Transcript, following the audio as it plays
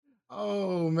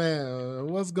Oh man,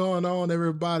 what's going on,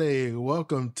 everybody?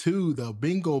 Welcome to the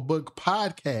Bingo Book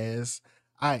Podcast.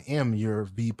 I am your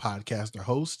V podcaster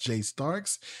host, Jay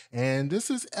Starks, and this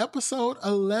is episode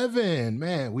 11.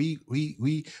 Man, we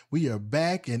are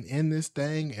back and in this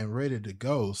thing and ready to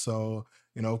go. So,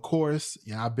 of course,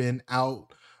 I've been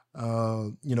out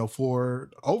for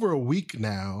over a week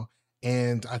now,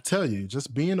 and I tell you,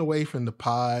 just being away from the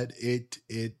pod,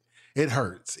 it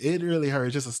hurts. It really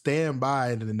hurts just to stand by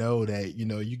and to know that,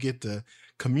 you get to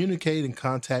communicate and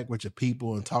contact with your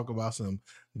people and talk about some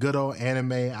good old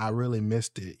anime. I really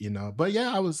missed it. But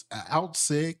yeah, I was out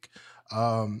sick.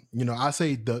 I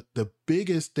say the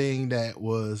biggest thing that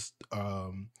was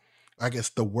I guess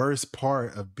the worst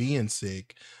part of being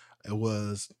sick, it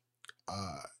was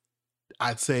uh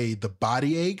I'd say the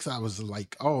body aches. I was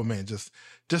like, oh man, just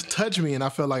touch me, and I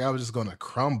felt like I was just gonna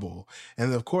crumble.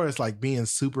 And of course, like being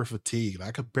super fatigued, I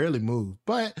could barely move.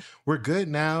 But we're good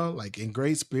now, like in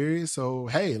great spirits. So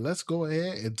hey, let's go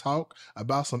ahead and talk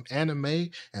about some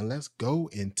anime, and let's go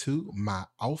into my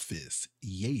office.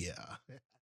 Yeah.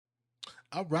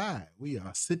 All right, we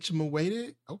are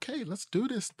situated. Okay, let's do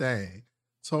this thing.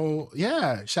 So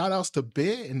yeah, shout outs to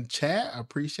Bit and chat. I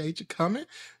appreciate you coming.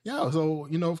 Yeah, so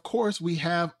of course, we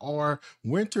have our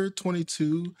Winter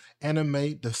 22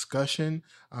 anime discussion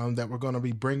that we're going to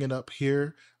be bringing up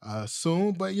here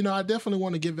soon. But I definitely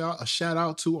want to give out a shout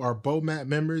out to our BOMAT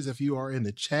members if you are in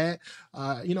the chat.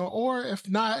 Or if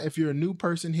not, if you're a new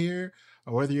person here,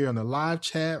 or whether you're in the live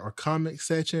chat or comment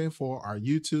section for our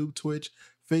YouTube, Twitch,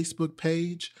 Facebook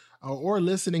page, or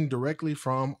listening directly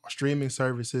from streaming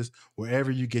services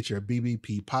wherever you get your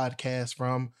BBP podcast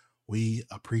from. We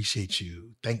appreciate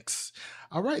you. Thanks.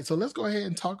 All right, so let's go ahead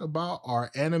and talk about our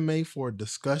anime for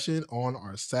discussion on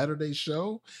our Saturday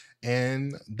show.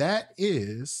 And that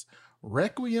is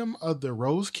Requiem of the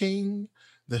Rose King,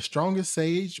 The Strongest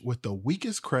Sage with the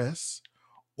Weakest Crest,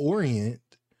 Orient,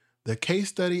 The Case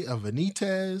Study of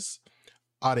Vanitas,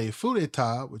 Are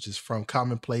Fureta, which is From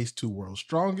Commonplace to World's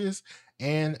Strongest,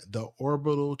 and The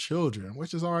Orbital Children,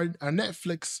 which is our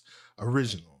Netflix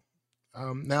original.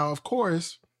 Now, of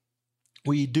course,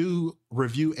 we do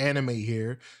review anime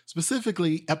here,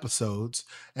 specifically episodes,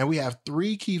 and we have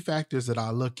three key factors that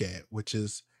I look at, which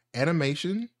is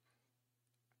animation,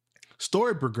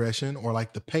 story progression, or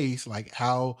like the pace, like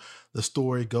how the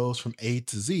story goes from A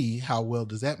to Z, how well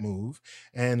does that move?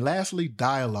 And lastly,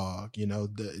 dialogue,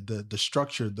 the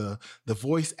structure, the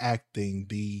voice acting,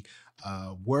 the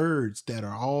words that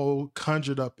are all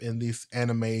conjured up in this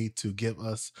anime to give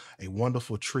us a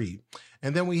wonderful treat.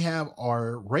 And then we have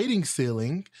our rating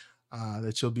ceiling,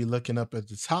 that you'll be looking up at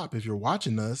the top if you're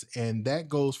watching us. And that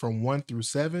goes from 1 through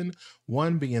 7,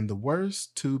 1 being the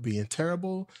worst, 2 being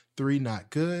terrible, 3 not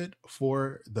good,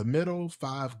 4 the middle,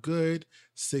 5 good,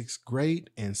 6 great,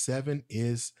 and 7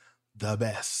 is the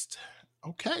best.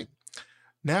 Okay.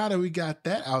 Now that we got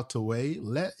that out the way,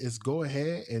 let us go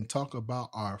ahead and talk about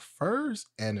our first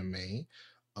anime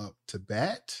up to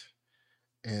bat.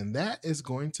 And that is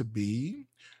going to be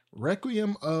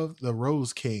Requiem of the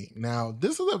Rose King. Now,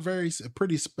 this is a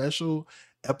pretty special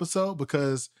episode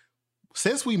because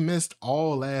since we missed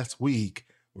all last week,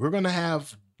 we're going to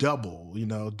have double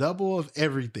of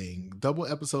everything, double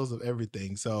episodes of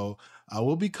everything. So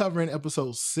we'll be covering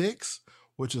episode 6,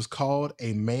 which is called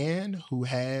A Man Who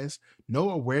Has No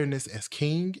Awareness as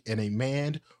King, and a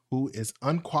man who is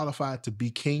unqualified to be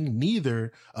king,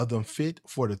 neither of them fit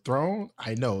for the throne.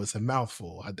 I know it's a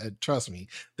mouthful. Trust me,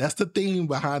 that's the theme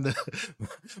behind the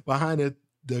behind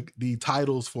the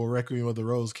titles for Requiem of the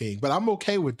Rose King. But I'm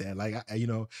okay with that. Like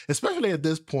especially at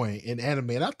this point in anime,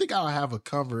 and I think I'll have a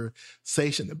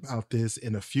conversation about this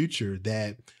in the future.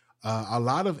 That a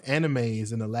lot of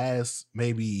animes in the last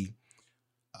maybe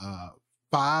uh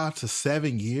 5 to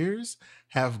 7 years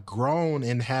have grown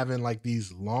in having like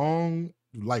these long,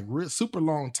 like super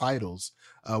long titles,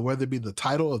 whether it be the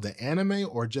title of the anime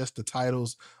or just the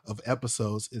titles of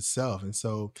episodes itself. And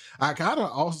so I kind of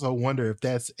also wonder if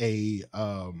that's if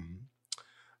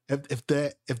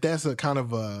that's a kind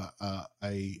of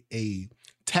a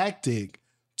tactic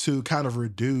to kind of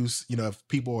reduce, if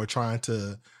people are trying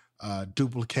to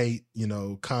duplicate,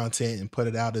 content and put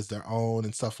it out as their own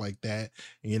and stuff like that.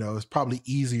 It's probably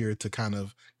easier to kind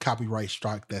of copyright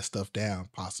strike that stuff down,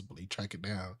 possibly track it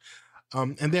down.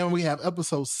 And then we have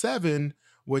episode 7,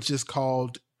 which is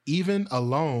called Even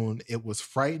Alone. It was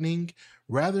frightening.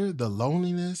 Rather, the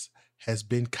loneliness has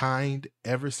been kind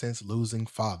ever since losing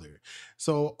father.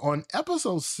 So on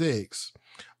episode 6,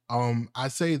 I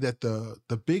say that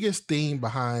the biggest theme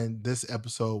behind this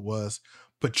episode was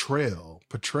betrayal.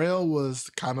 Betrayal was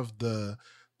kind of the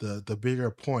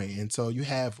bigger point. And so you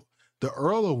have the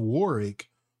Earl of Warwick,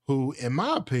 who, in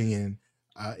my opinion,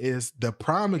 is the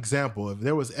prime example. If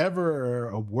there was ever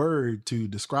a word to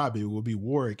describe it, it would be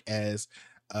Warwick as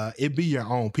it be your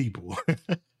own people.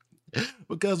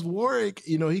 Because Warwick,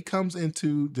 he comes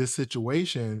into this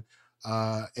situation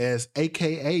as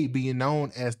AKA being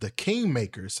known as the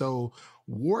Kingmaker. So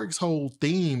Warwick's whole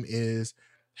theme is,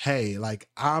 hey, like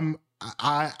I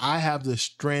have the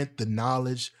strength, the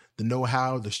knowledge, the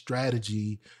know-how, the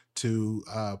strategy to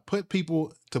put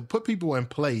people in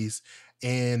place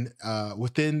and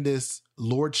within this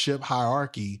lordship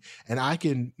hierarchy, and I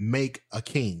can make a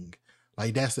king.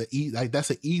 Like that's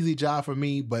an easy job for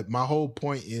me, but my whole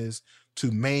point is to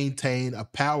maintain a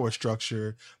power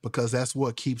structure because that's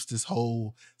what keeps this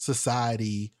whole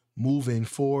society moving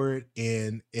forward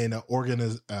in an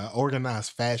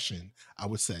organized fashion, I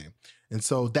would say. And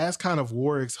so that's kind of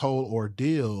Warwick's whole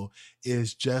ordeal,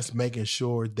 is just making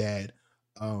sure that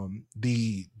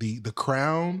the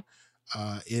crown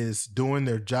is doing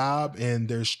their job and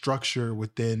their structure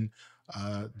within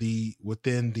the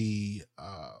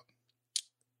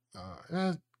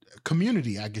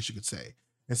community, I guess you could say.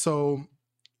 And so,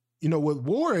 with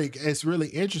Warwick, it's really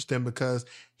interesting because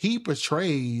he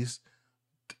portrays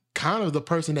kind of the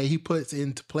person that he puts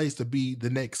into place to be the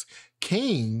next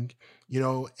king,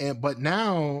 but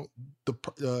now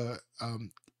the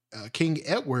King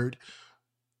Edward,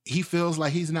 he feels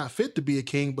like he's not fit to be a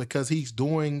king because he's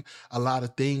doing a lot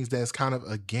of things that's kind of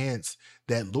against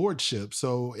that lordship.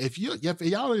 So if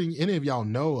y'all, any of y'all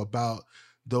know about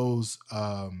those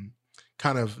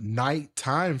kind of night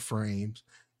time frames,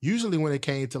 usually when it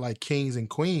came to like kings and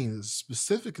queens,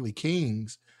 specifically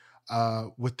kings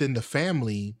within the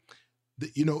family,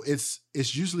 it's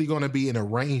usually going to be an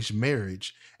arranged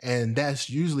marriage, and that's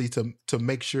usually to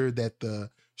make sure that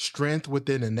the strength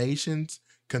within the nations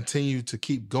continue to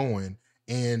keep going.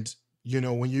 And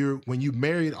when you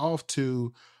married off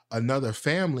to another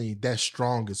family that's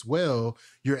strong as well,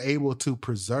 you're able to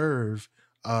preserve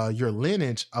your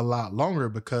lineage a lot longer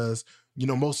because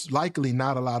most likely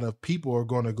not a lot of people are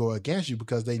going to go against you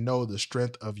because they know the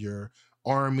strength of your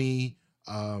army,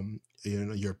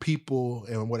 your people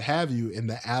and what have you, and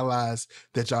the allies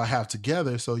that y'all have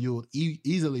together. So you'll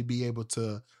easily be able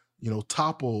to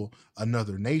topple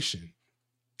another nation.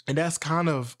 And that's kind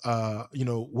of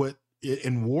what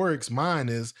in Warwick's mind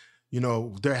is,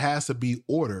 there has to be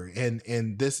order,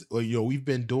 and this, we've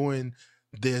been doing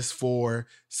this for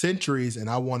centuries and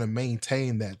I want to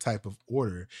maintain that type of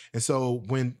order. And so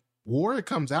when Warwick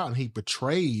comes out and he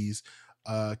betrays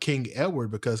King Edward,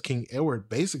 because King Edward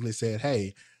basically said,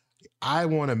 hey, I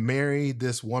want to marry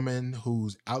this woman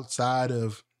who's outside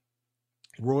of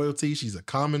royalty, she's a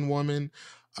common woman,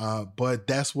 but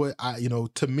that's what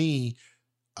to me,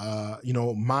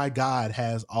 my God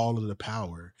has all of the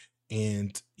power,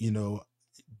 and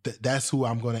that's who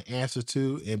I'm going to answer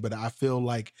to. But I feel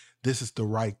like this is the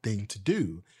right thing to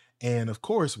do. And of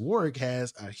course, Warwick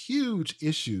has a huge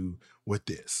issue with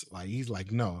this. Like, he's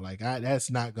like, no, like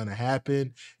that's not going to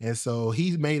happen. And so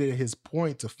he's made it his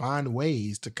point to find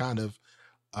ways to kind of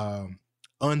um,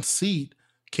 unseat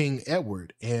King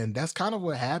Edward, and that's kind of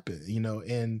what happened.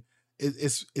 And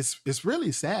it's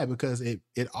really sad because it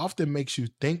often makes you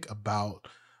think about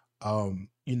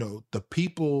the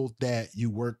people that you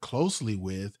work closely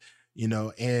with,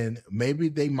 and maybe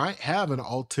they might have an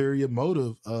ulterior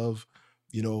motive of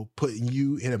putting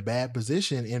you in a bad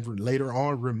position and later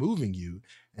on removing you.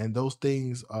 And those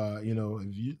things,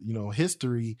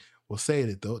 history will say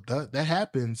that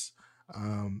happens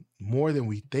more than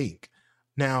we think.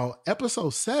 Now,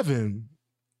 episode 7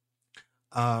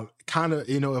 kind of,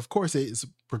 of course, it's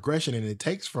progression and it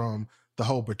takes from the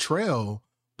whole betrayal,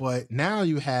 but now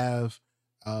you have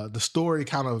the story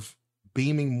kind of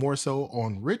beaming more so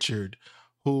on Richard,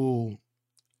 who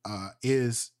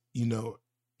is,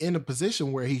 in a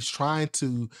position where he's trying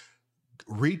to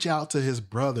reach out to his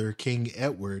brother, King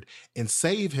Edward, and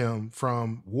save him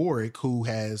from Warwick, who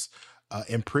has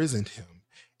imprisoned him.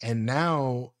 And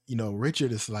now,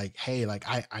 Richard is like, hey, like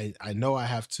I know I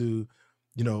have to,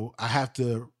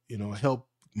 help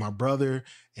my brother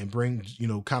and bring,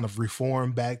 kind of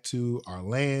reform back to our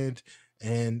land.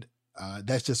 And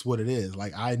that's just what it is.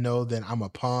 Like, I know that I'm a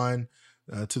pawn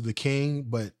to the king,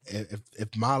 but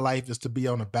if my life is to be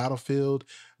on a battlefield,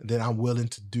 then I'm willing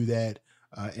to do that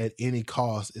at any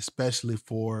cost, especially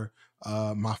for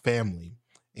my family.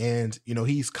 And,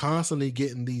 he's constantly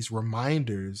getting these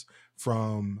reminders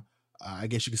from, I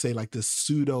guess you could say, like this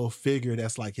pseudo figure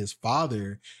that's like his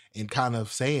father, and kind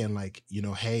of saying like,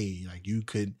 hey, like you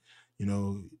could,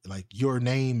 like your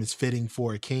name is fitting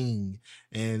for a king.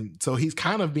 And so he's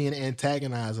kind of being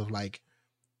antagonized of like,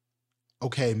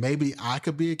 okay, maybe I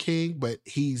could be a king, but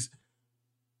he's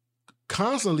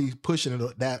constantly pushing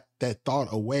that thought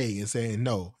away and saying,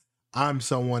 no, I'm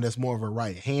someone that's more of a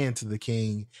right hand to the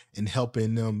king and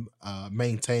helping them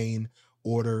maintain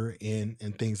order and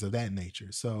things of that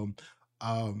nature. So,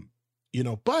 um,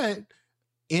 but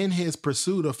in his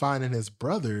pursuit of finding his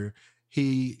brother,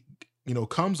 he,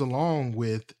 comes along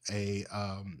with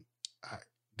uh,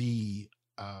 the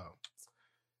uh,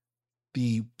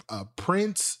 the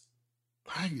prince.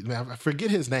 I forget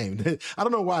his name. I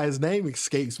don't know why his name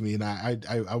escapes me, and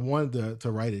I wanted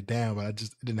to write it down, but I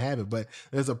just didn't have it. But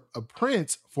there's a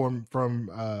prince from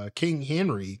King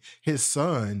Henry, his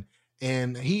son,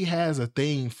 and he has a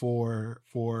thing for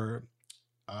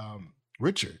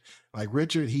Richard. Like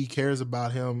Richard, he cares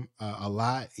about him a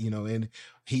lot, and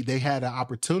they had an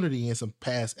opportunity in some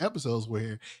past episodes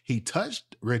where he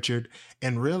touched Richard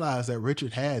and realized that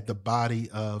Richard had the body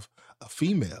of a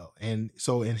female. And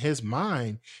so in his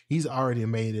mind, he's already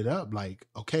made it up like,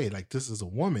 okay, like this is a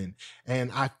woman.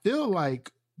 And I feel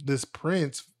like this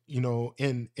prince,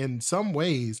 in some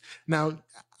ways, now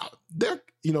there,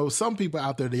 some people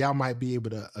out there that y'all might be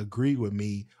able to agree with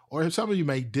me, or some of you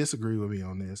may disagree with me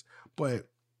on this, but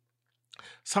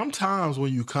sometimes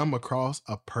when you come across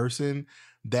a person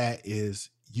that is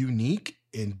unique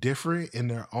and different in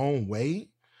their own way,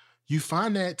 you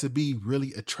find that to be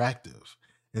really attractive.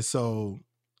 And so,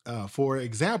 for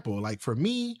example, like for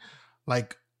me,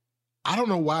 like I don't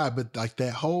know why, but like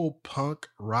that whole punk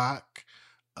rock,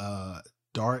 uh,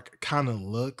 dark kind of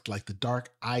look, like the dark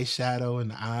eyeshadow in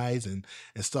the eyes and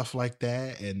stuff like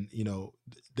that, and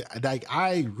like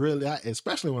I really,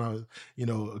 especially when I was,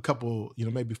 a couple,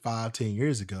 maybe 5, 10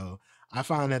 years ago, I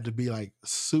found that to be like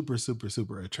super, super,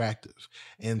 super attractive,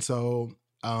 and so,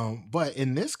 but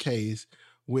in this case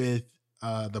with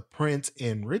the Prince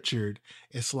and Richard,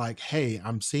 it's like, hey,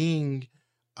 I'm seeing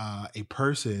a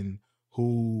person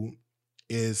who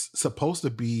is supposed to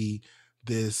be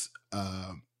this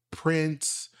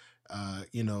prince,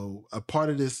 a part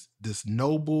of this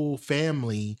noble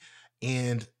family,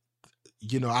 and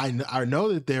I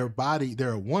know that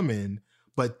they're a woman,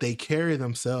 but they carry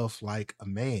themselves like a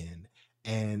man,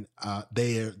 and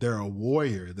they're a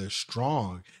warrior, they're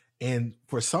strong, and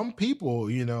for some people,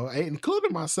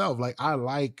 including myself, like I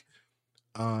like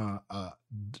kind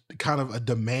of a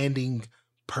demanding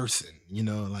person,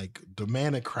 like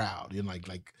demand a crowd,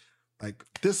 like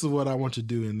this is what I want to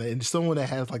do, and someone that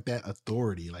has like that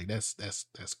authority, like that's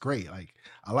great. Like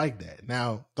I like that.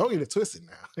 Now, don't get it twisted.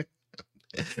 Now,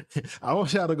 I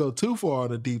want y'all to go too far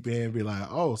on the deep end and be like,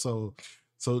 oh, so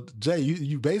Jay,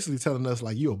 you basically telling us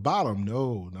like you a bottom?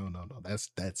 No, no, no, no.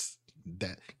 That's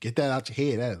that. Get that out your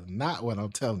head. That is not what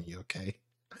I'm telling you. Okay.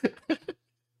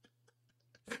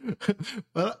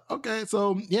 But okay,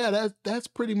 so yeah, that's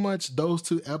pretty much those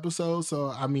two episodes. So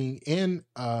I mean, in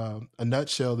a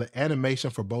nutshell, the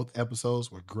animation for both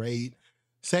episodes were great.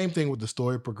 Same thing with the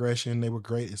story progression; they were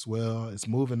great as well. It's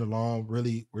moving along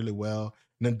really, really well,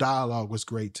 and the dialogue was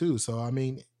great too. So I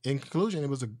mean, in conclusion, it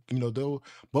was they were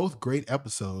both great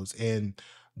episodes. And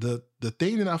the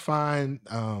thing that I find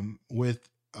with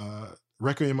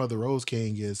Requiem of the Rose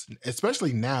King is,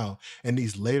 especially now in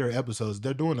these later episodes,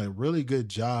 they're doing a really good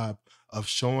job of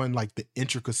showing like the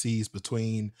intricacies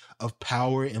between of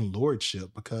power and lordship,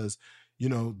 because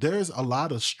there's a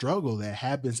lot of struggle that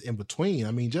happens in between.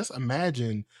 I mean, just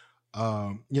imagine,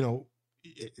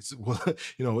 it's well,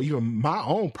 even my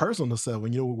own personal self,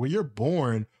 when you're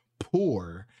born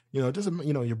poor, just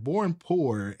you're born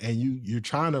poor and you're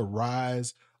trying to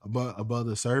rise above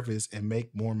the surface and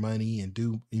make more money and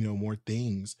do more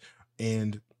things,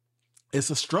 and it's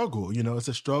a struggle. It's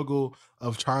a struggle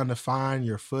of trying to find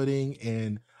your footing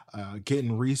and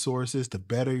getting resources to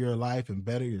better your life and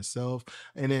better yourself.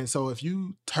 And then, so if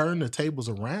you turn the tables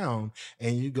around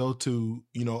and you go to,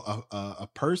 a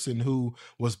person who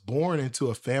was born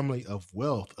into a family of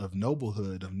wealth, of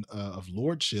noblehood, of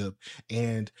lordship,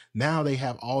 and now they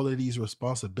have all of these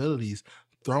responsibilities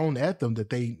thrown at them that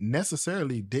they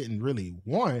necessarily didn't really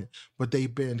want, but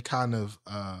they've been kind of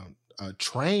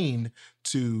trained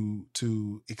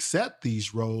to accept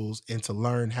these roles and to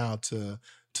learn how to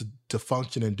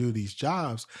function and do these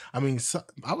jobs. I mean, so,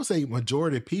 I would say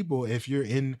majority of people, if you're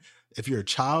a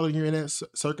child and you're in that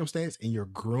circumstance and you're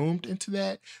groomed into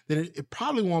that, then it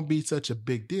probably won't be such a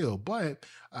big deal. But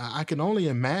I can only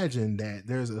imagine that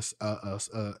there's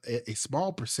a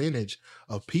small percentage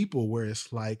of people where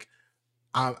it's like,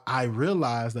 I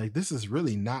realize like this is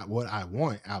really not what I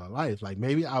want out of life. Like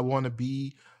maybe I want to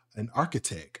be an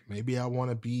architect. Maybe I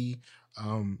want to be,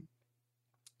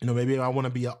 maybe I want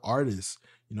to be an artist,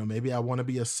 maybe I want to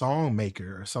be a song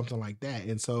maker or something like that.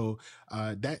 And so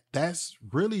that's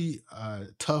really a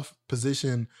tough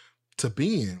position to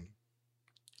be in,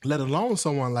 let alone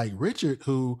someone like Richard,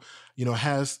 who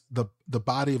has the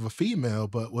body of a female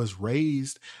but was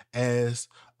raised as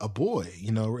a boy,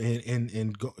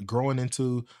 and growing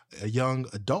into a young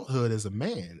adulthood as a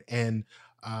man. And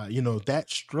that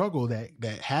struggle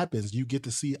that happens, you get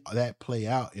to see that play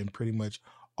out in pretty much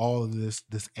all of this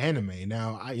anime.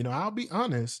 Now, I'll be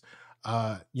honest,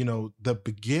 the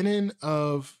beginning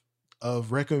of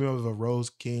Requiem of a Rose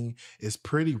King is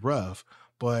pretty rough,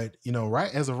 but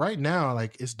right as of right now,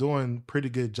 like, it's doing pretty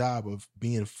good job of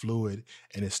being fluid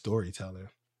in its storytelling.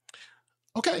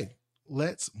 Okay,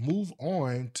 let's move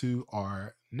on to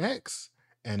our next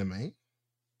anime,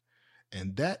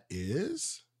 and that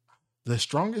is The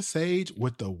Strongest Sage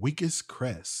with the Weakest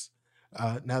Crest.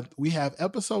 Now we have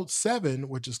episode 7,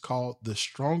 which is called The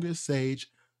Strongest Sage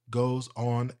Goes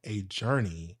on a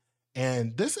Journey.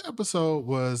 And this episode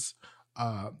was,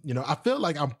 I feel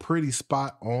like I'm pretty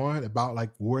spot on about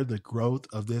like where the growth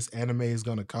of this anime is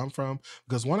going to come from.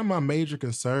 Because one of my major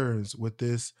concerns with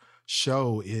this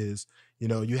show is,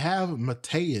 you have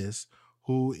Mateus,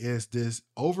 who is this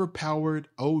overpowered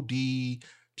OD,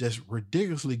 just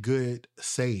ridiculously good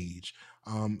sage,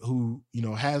 who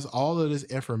has all of this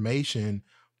information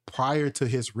prior to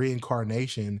his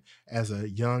reincarnation as a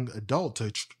young adult,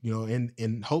 to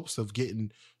in hopes of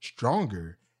getting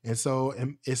stronger. And so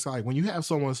it's like when you have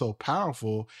someone so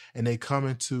powerful and they come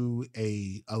into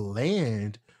a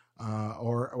land,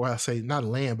 or well, I say not a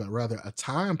land, but rather a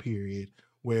time period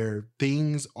where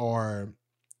things are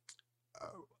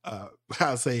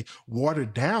I'd say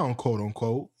watered down, quote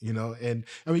unquote, and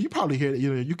I mean, you probably hear that,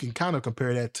 you can kind of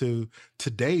compare that to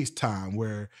today's time,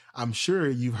 where I'm sure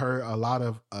you've heard a lot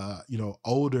of,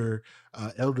 older,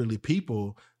 elderly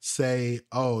people say,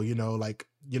 oh, like,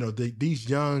 these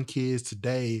young kids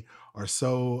today are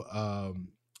so,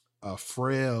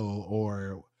 frail,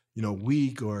 or,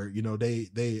 weak, or,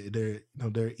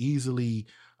 they're easily,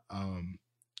 um,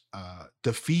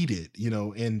 defeated,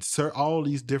 in all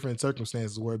these different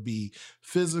circumstances, where it be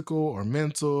physical or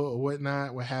mental or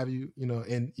whatnot, what have you,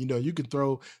 and you can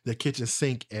throw the kitchen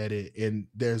sink at it, and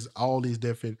there's all these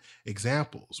different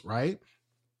examples, right?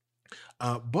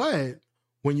 But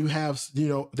when you have,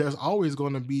 there's always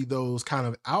going to be those kind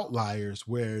of outliers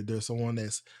where there's someone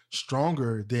that's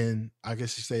stronger than, I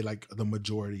guess you say, like the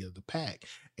majority of the pack.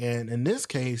 And in this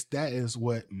case, that is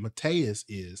what Mateus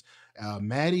is.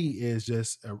 Maddie is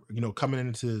just, coming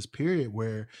into this period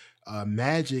where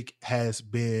magic has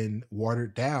been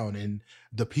watered down, and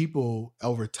the people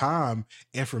over time,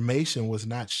 information was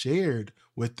not shared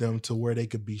with them to where they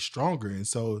could be stronger. And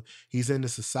so he's in a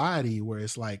society where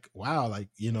it's like, wow, like,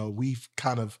 we've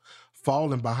kind of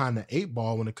fallen behind the 8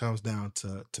 ball when it comes down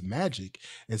to magic.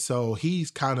 And so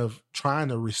he's kind of trying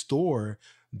to restore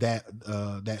that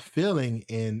feeling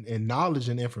and knowledge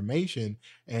and information.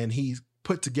 And he's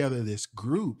put together this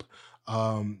group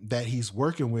that he's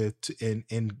working with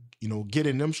and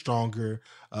getting them stronger.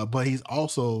 But he's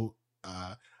also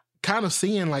kind of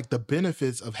seeing like the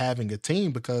benefits of having a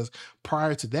team, because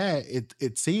prior to that,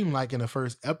 it seemed like in the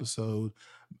first episode,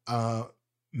 uh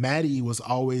Maddie was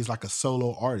always like a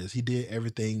solo artist. He did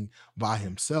everything by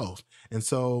himself. And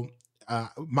so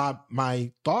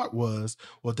my thought was,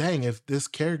 well, dang, if this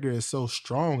character is so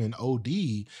strong in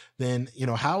OD, then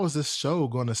how is this show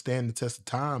going to stand the test of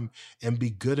time and be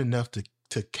good enough to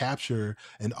capture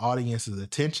an audience's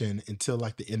attention until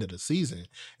like the end of the season?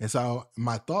 And so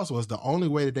my thoughts was, the only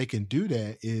way that they can do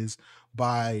that is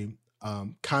by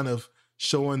kind of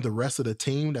showing the rest of the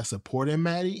team that's supporting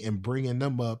Maddie and bringing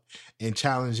them up and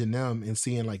challenging them and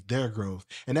seeing like their growth.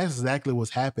 And that's exactly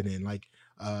what's happening. Like,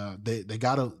 they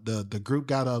got the group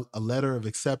got a letter of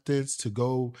acceptance to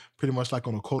go pretty much like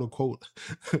on a quote unquote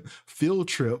field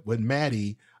trip with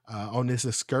Maddie, on this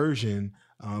excursion,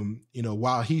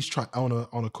 while he's trying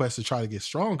on a quest to try to get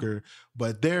stronger,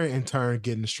 but they're in turn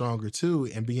getting stronger too,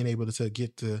 and being able to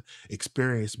get to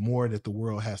experience more that the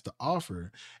world has to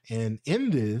offer. And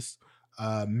in this,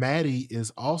 Maddie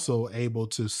is also able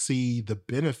to see the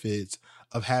benefits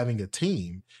of having a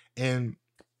team. And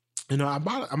I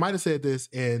might have said this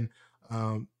in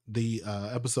the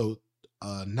episode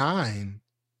 9,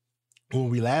 when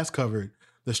we last covered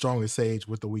The Strongest Sage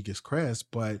with the Weakest Crest,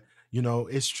 but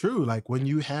it's true. Like, when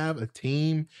you have a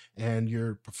team and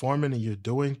you're performing and you're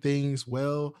doing things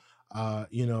well,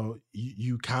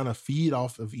 you kind of feed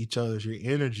off of each other's your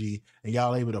energy, and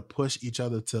y'all able to push each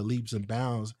other to leaps and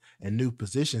bounds and new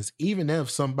positions, even if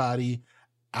somebody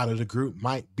out of the group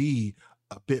might be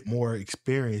a bit more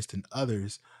experienced than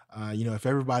others. if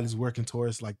everybody's working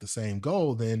towards like the same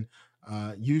goal, then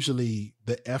usually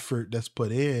the effort that's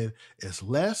put in is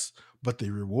less, but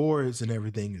the rewards and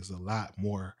everything is a lot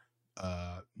more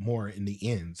in the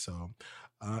end. So,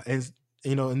 and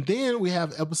and then we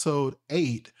have episode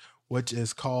 8, which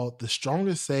is called "The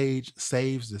Strongest Sage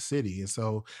Saves the City." And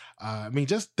so, I mean,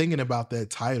 just thinking about that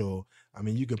title, I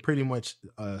mean, you can pretty much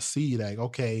see like,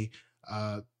 okay,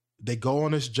 uh, they go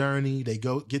on this journey, they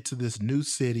go get to this new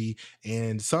city,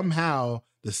 and somehow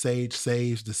the sage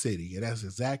saves the city, and that's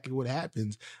exactly what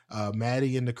happens.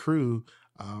 Maddie and the crew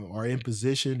are in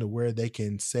position to where they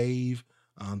can save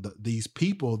these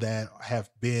people that have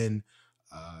been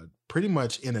pretty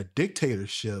much in a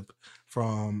dictatorship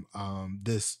from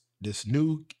this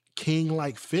new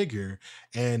king-like figure,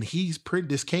 and he's pretty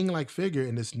this king-like figure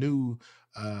in this new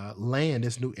land,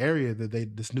 this new area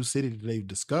this new city that they've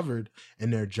discovered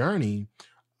in their journey,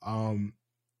 um,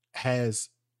 has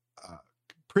uh,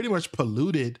 pretty much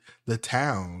polluted the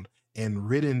town and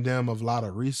ridden them of a lot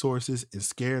of resources and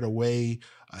scared away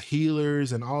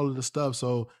healers and all of the stuff.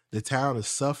 So the town has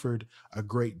suffered a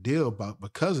great deal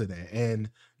because of that. And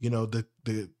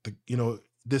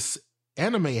this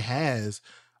anime has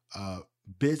uh,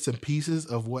 bits and pieces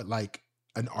of what like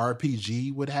an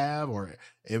RPG would have, or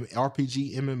an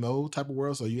RPG MMO type of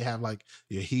world. So you have like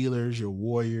your healers, your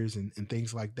warriors, and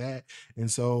things like that.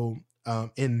 And so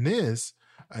in this,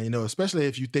 especially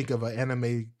if you think of an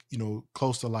anime,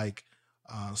 close to like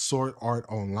Sword Art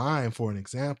Online, for an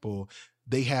example,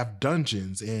 they have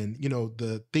dungeons, and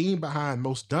the theme behind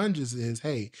most dungeons is,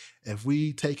 hey, if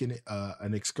we take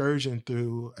an excursion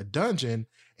through a dungeon,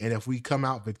 and if we come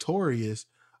out victorious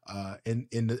in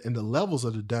the levels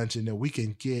of the dungeon, then we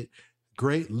can get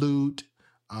great loot,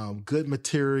 good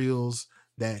materials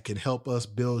that can help us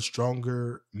build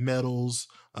stronger metals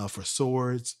for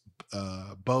swords,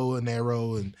 bow and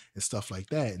arrow, and stuff like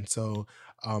that. And so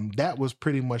that was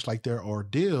pretty much like their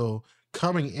ordeal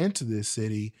coming into this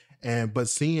city, and but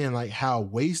seeing like how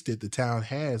wasted the town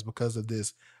has because of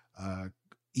this uh,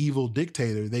 evil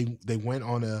dictator. They went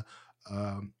on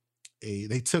um,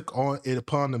 they took on it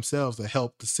upon themselves to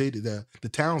help the city, the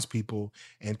townspeople,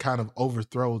 and kind of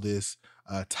overthrow this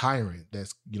tyrant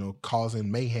that's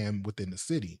causing mayhem within the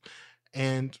city.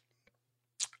 And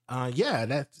yeah,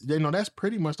 that's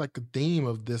pretty much like the theme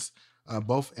of this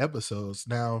both episodes.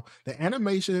 Now, the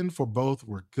animation for both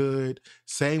were good.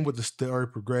 Same with the story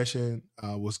progression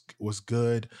was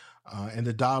good, and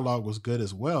the dialogue was good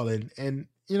as well. And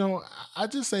I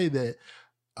just say that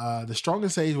the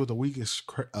strongest age with the weakest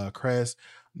crest,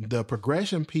 the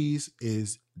progression piece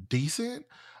is decent,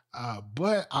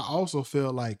 but I also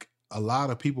feel like a lot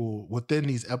of people within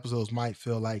these episodes might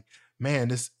feel like, man,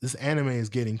 this anime is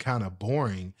getting kind of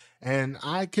boring, and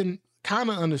I can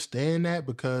kind of understand that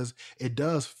because it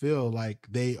does feel like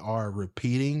they are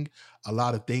repeating a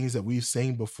lot of things that we've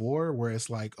seen before, where it's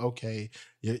like, okay,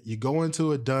 you go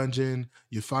into a dungeon,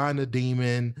 you find a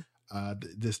demon,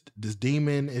 this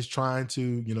demon is trying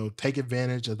to take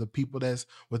advantage of the people that's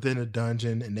within a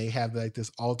dungeon, and they have like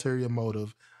this ulterior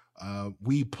motive.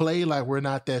 We play like we're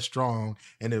not that strong,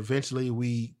 and eventually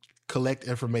we collect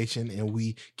information and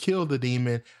we kill the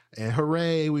demon, and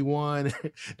hooray, we won.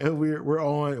 And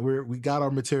we got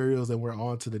our materials, and we're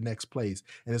on to the next place.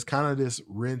 And it's kind of this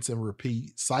rinse and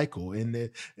repeat cycle, and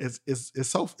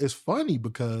it's funny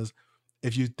because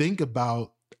if you think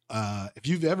about if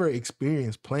you've ever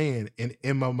experienced playing an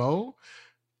MMO,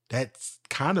 that's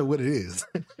kind of what it is.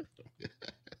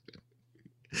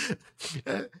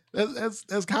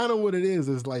 That's kind of what it is.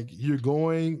 It's like you're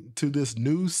going to this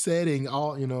new setting,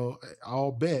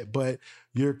 all bet, but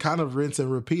you're kind of rinse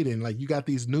and repeating. Like you got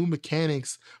these new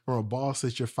mechanics from a boss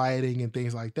that you're fighting and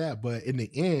things like that. But in the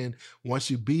end, once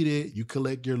you beat it, you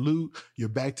collect your loot, you're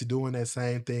back to doing that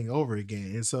same thing over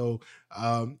again. And so,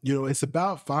 it's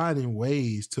about finding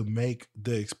ways to make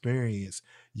the experience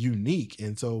unique.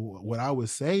 And so, what I would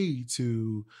say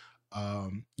to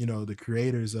the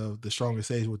creators of The Strongest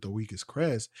Sage with the Weakest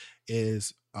Crest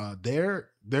is there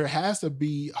has to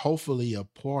be hopefully a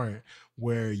point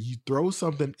where you throw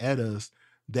something at us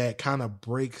that kind of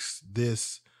breaks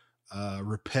this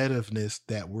repetitiveness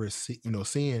that we're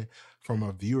seeing from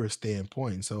a viewer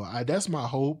standpoint. So that's my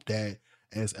hope, that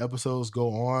as episodes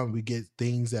go on, we get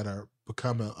things that are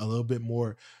becoming a little bit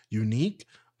more unique.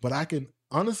 But I can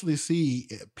honestly see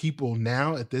people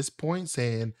now at this point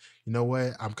saying, you know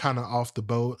what, I'm kind of off the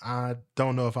boat. I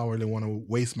don't know if I really want to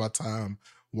waste my time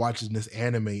watching this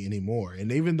anime anymore.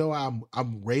 And even though I'm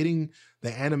rating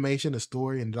the animation, the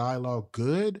story, and dialogue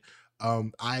good,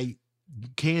 I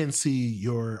can see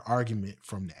your argument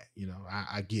from that.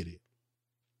 I get it.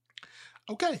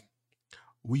 Okay.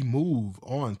 we move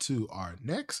on to our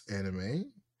next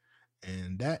anime,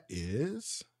 and that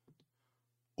is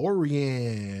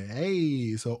Orient.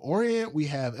 Hey, so Orient, we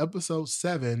have episode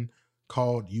 7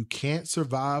 called You Can't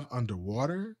Survive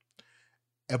Underwater,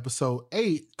 episode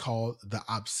 8 called The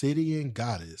Obsidian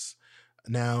Goddess.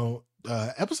 Now,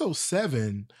 episode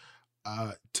 7,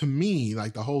 to me,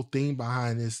 like the whole theme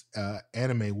behind this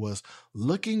anime was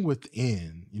looking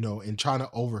within, and trying to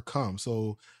overcome.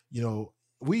 So,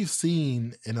 we've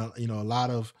seen in a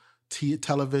lot of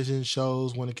television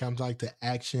shows when it comes like to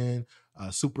action,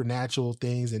 supernatural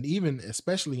things, and even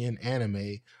especially in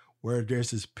anime, where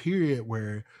there's this period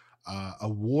where a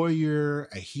warrior,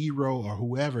 a hero, or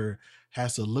whoever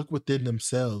has to look within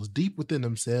themselves, deep within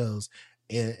themselves,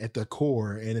 and at the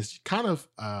core, and it's kind of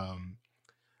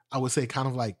I would say kind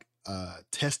of like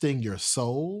testing your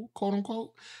soul, quote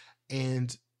unquote,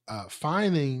 and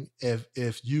finding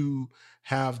if you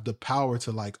have the power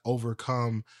to like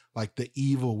overcome like the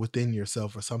evil within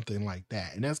yourself or something like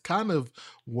that. And that's kind of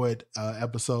what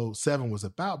episode 7 was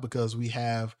about, because we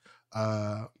have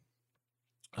uh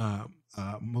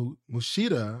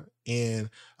Mushida and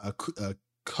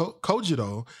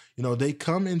Kojiro, they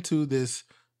come into this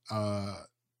uh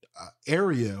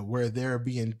area where they're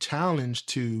being challenged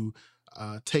to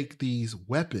take these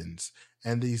weapons,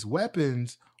 and these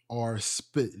weapons are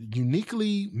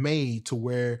uniquely made to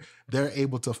where they're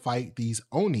able to fight these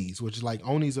onis, which is like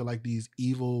onis are like these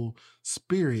evil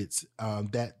spirits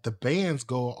that the bands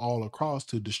go all across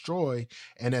to destroy.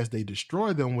 And as they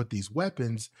destroy them with these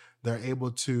weapons, they're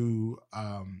able to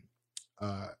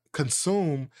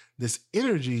consume this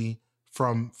energy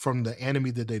from the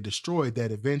enemy that they destroyed,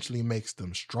 that eventually makes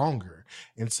them stronger.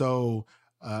 And so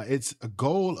it's a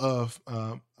goal of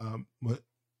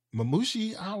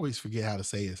Mamushi. I always forget how to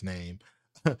say his name,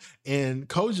 and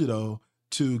Kojiro,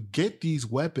 to get these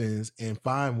weapons and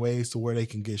find ways to where they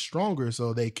can get stronger,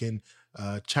 so they can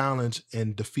challenge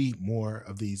and defeat more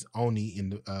of these oni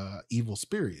and evil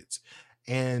spirits.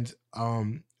 And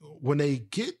when they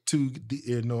get to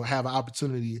have an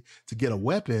opportunity to get a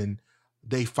weapon,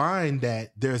 they find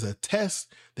that there's a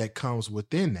test that comes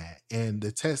within that, and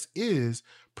the test is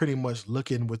pretty much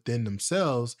looking within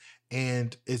themselves.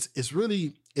 And it's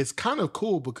kind of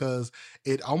cool, because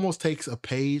it almost takes a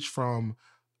page from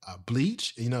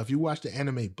Bleach. If you watch the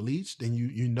anime Bleach, then you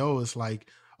it's like,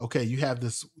 okay, you have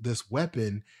this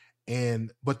weapon,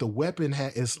 and but the weapon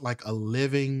is like a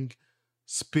living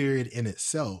spirit in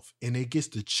itself, and it gets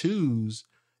to choose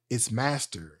its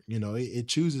master. It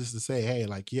chooses to say, hey,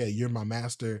 like, yeah, you're my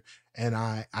master, and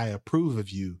I approve of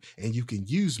you, and you can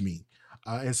use me.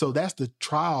 And so that's the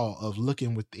trial of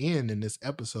looking within in this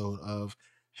episode of,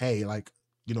 hey, like,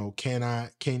 can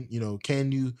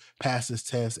you pass this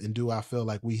test, and do I feel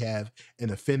like we have an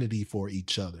affinity for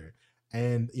each other?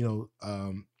 And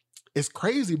it's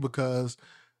crazy, because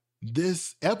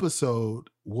this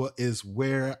episode what is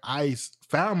where I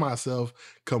found myself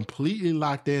completely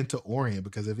locked into Orient.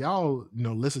 Because if y'all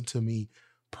listen to me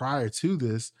prior to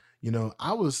this,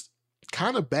 I was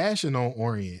kind of bashing on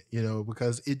Orient,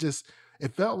 because it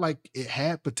felt like it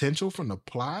had potential from the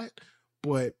plot,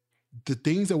 but the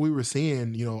things that we were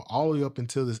seeing, all the way up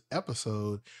until this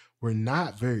episode, were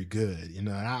not very good. And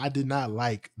I did not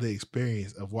like the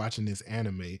experience of watching this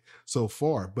anime so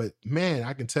far. But man,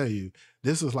 I can tell you,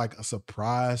 this is like a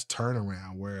surprise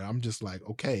turnaround where I'm just like,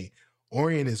 okay,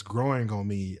 Orient is growing on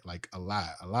me like a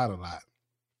lot, a lot, a lot.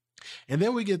 And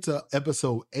then we get to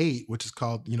episode 8, which is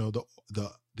called,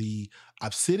 the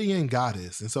Obsidian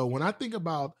Goddess. And so when I think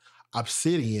about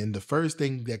obsidian, the first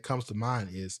thing that comes to mind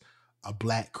is a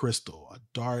black crystal, a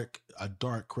dark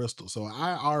crystal. So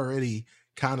I already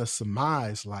kind of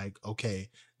surmise like, okay,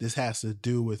 this has to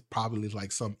do with probably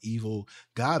like some evil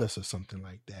goddess or something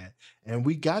like that. And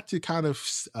we got to kind of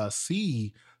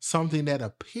see something that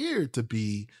appeared to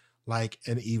be like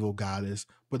an evil goddess,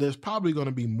 but there's probably going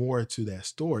to be more to that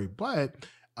story. But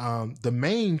the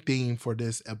main theme for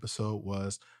this episode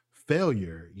was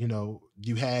failure.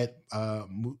 You had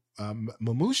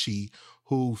Mamushi,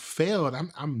 who failed.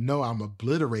 I'm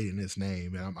obliterating his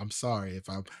name, and I'm sorry if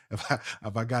I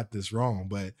got this wrong,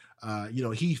 but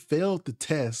he failed the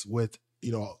test with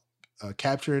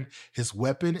capturing his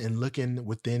weapon and looking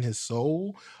within his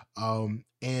soul.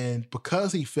 And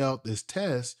because he failed this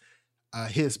test,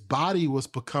 his body was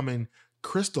becoming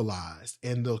crystallized,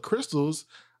 and the crystals,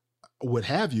 what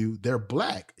have you, they're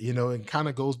black. It kind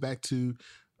of goes back to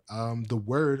the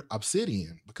word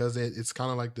obsidian, because it's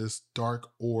kind of like this dark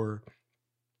or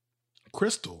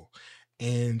crystal.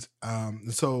 And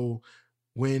so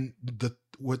when the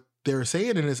what they're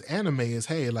saying in this anime is,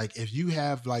 hey, like if you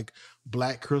have like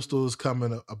black crystals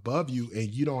coming above you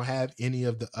and you don't have any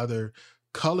of the other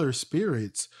color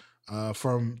spirits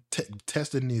from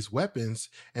testing these weapons,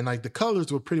 and like the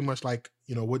colors were pretty much like,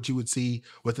 you know, what you would see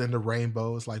within the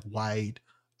rainbows, like white,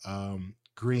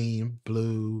 green,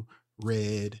 blue,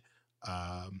 red,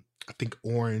 I think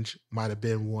orange might have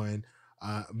been one.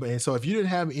 And so if you didn't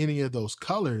have any of those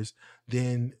colors,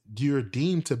 then you're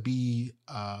deemed to be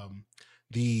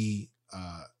the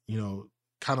you know,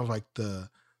 kind of like the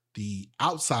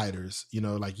outsiders, you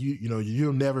know, like you know,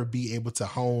 you'll never be able to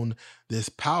hone this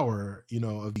power, you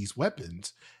know, of these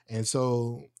weapons. And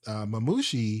so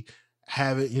Mamushi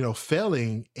having, you know,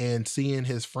 failing and seeing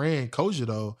his friend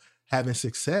Kojiro having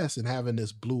success and having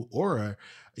this blue aura,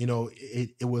 you know,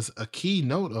 it was a key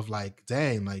note of like,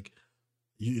 dang, like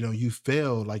you know, you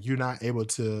failed, like you're not able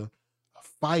to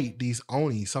fight these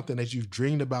oni, something that you've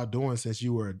dreamed about doing since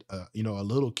you were you know, a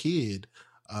little kid,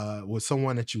 with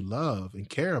someone that you love and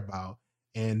care about,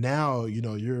 and now you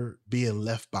know you're being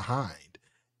left behind.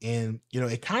 And you know,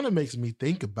 it kind of makes me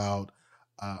think about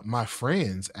my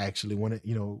friends actually, when it,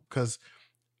 you know, because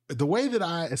the way that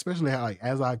I, especially how like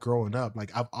as I growing up,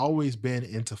 like I've always been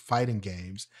into fighting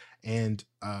games. And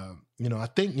you know, I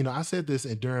think, you know, I said this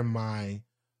during my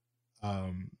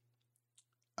um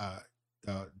uh,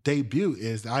 debut,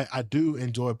 is I do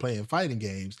enjoy playing fighting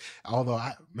games. Although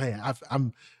I, man,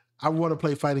 I want to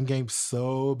play fighting games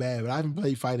so bad, but I haven't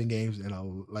played fighting games in a,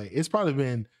 like it's probably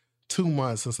been 2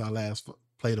 months since I last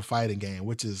played a fighting game,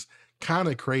 which is kind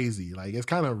of crazy. Like it's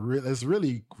kind of it's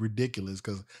really ridiculous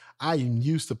because I am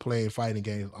used to playing fighting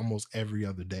games almost every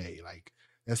other day. Like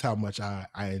that's how much I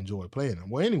enjoy playing them.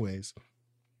 Well, anyways,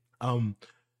 um,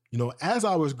 you know, as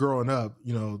I was growing up,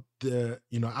 you know,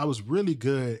 you know, I was really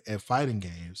good at fighting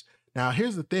games. Now,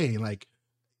 here's the thing, like,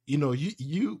 you know,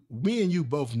 me and you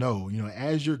both know, you know,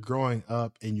 as you're growing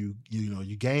up and you know,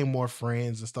 you gain more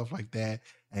friends and stuff like that,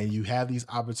 and you have these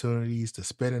opportunities to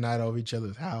spend a night over each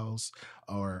other's house,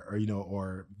 or you know,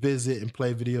 or visit and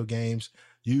play video games,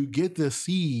 you get to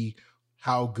see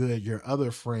how good your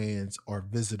other friends or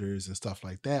visitors and stuff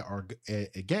like that are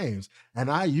at games.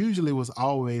 And I usually was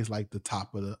always like the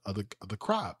top of the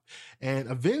crop.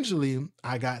 And eventually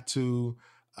I got to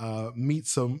meet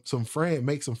some friend,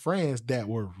 make some friends that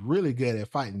were really good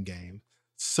at fighting games.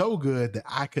 So good that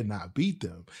I could not beat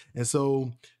them. And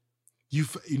so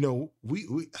you know, we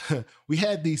we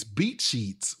had these beat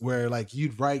sheets where like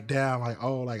you'd write down like,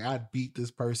 oh, like I beat this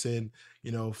person,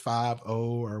 you know, 5-0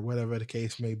 or whatever the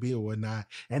case may be or whatnot.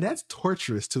 And that's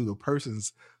torturous to the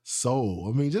person's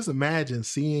soul. I mean, just imagine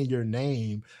seeing your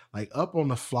name like up on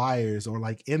the flyers or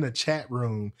like in a chat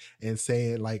room and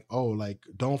saying like, oh, like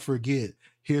don't forget,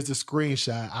 here's the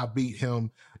screenshot, I beat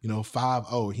him, you know,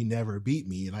 5-0. He never beat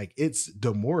me. Like it's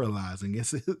demoralizing.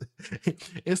 It's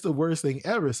it's the worst thing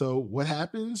ever. So what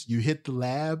happens? You hit the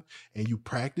lab and you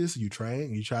practice, you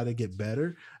train, you try to get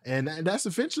better. And that's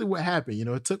eventually what happened. You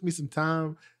know, it took me some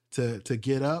time to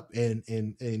get up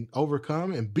and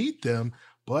overcome and beat them.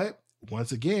 But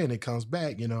once again, it comes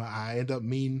back. You know, I end up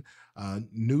meeting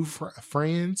new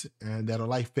friends and that are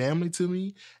like family to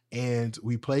me, and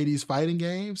we play these fighting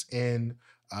games. And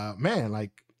man,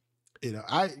 like, you know,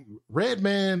 Red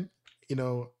Man, you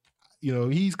know,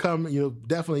 he's come, you know,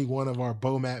 definitely one of our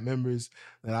BOMAT members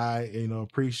that I, you know,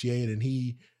 appreciate. And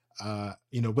he,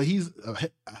 you know, but he's a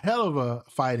hell of a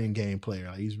fighting game player.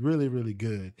 Like, he's really, really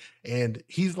good. And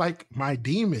he's like my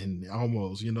demon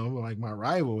almost, you know, like my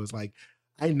rival. Is like,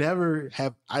 there's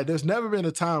never been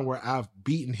a time where I've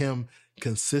beaten him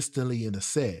consistently in a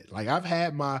set. Like I've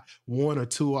had my one or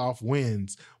two off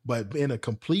wins, but in a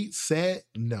complete set,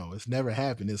 no, it's never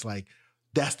happened. It's like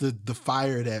that's the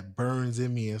fire that burns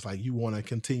in me. It's like you want to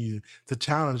continue to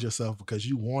challenge yourself because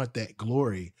you want that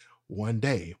glory one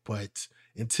day. But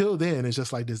until then, it's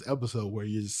just like this episode where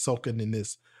you're just soaking in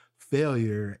this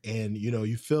failure, and you know,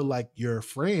 you feel like your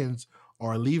friends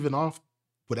are leaving off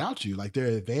without you, like they're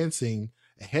advancing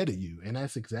ahead of you. And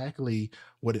that's exactly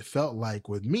what it felt like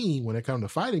with me when it comes to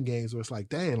fighting games, where it's like,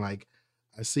 dang, like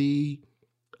I see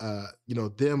you know,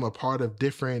 them a part of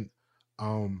different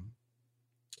um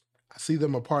I see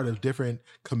them a part of different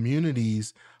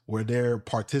communities where they're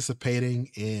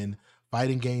participating in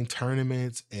fighting game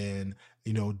tournaments and,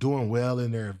 you know, doing well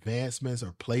in their advancements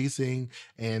or placing.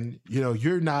 And you know,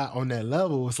 you're not on that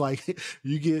level. It's like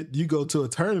you go to a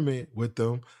tournament with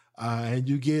them, and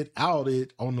you get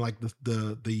outed on like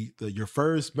the your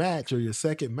first match or your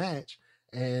second match,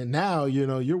 and now you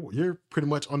know you're pretty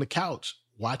much on the couch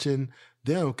watching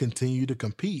them continue to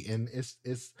compete. And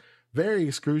it's very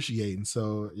excruciating.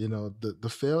 So, you know, the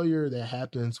failure that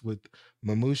happens with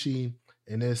Mamushi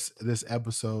in this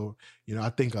episode, I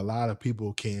think a lot of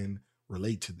people can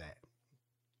relate to that.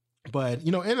 But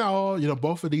in all,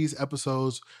 both of these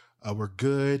episodes were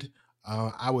good.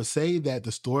 I would say that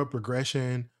the story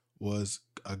progression was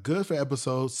good for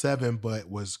episode 7, but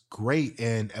was great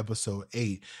in episode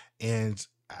 8. And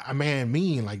I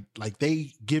mean, like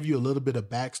they give you a little bit of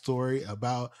backstory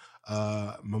about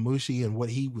Mamushi and what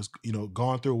he was,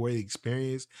 gone through, what he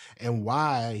experienced, and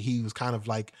why he was kind of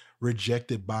like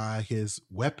rejected by his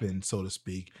weapon, so to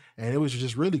speak. And it was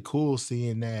just really cool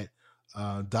seeing that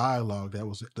dialogue that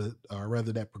was or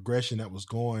rather that progression that was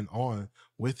going on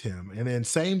with him. And then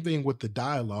same thing with the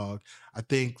dialogue. I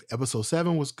think episode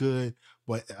 7 was good,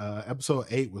 but episode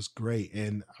 8 was great.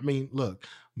 And I mean, look,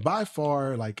 by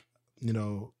far, like,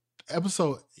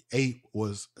 episode 8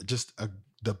 was just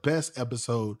the best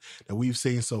episode that we've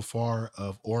seen so far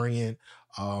of Orient.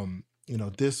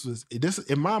 This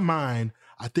in my mind.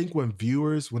 I think when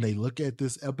viewers, when they look at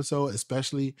this episode,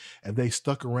 especially if they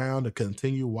stuck around to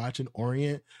continue watching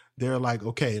Orient, they're like,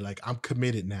 okay, like I'm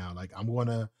committed now. Like I'm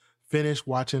gonna finish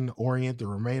watching Orient the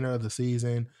remainder of the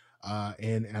season.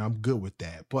 And I'm good with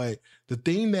that. But the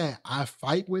thing that I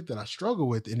fight with, that I struggle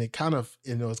with, and it kind of,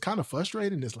 it's kind of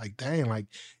frustrating. It's like, dang, like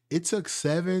it took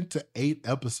 7 to 8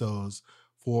 episodes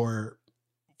for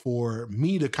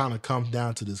me to kind of come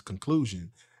down to this conclusion.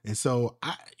 And so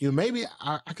maybe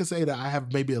I could say that I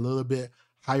have maybe a little bit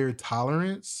higher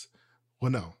tolerance. Well,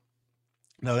 no,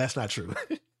 that's not true.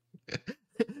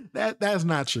 That's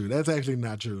not true. That's actually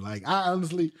not true. Like I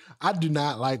do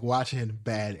not like watching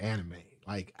bad anime.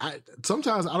 Like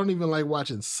sometimes I don't even like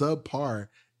watching subpar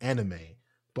anime.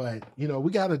 But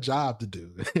we got a job to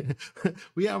do.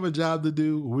 We have a job to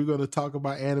do. We're going to talk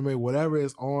about anime, whatever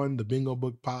is on the Bingo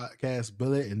Book Podcast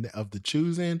billet and of the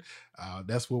choosing.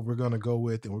 That's what we're going to go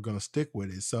with, and we're going to stick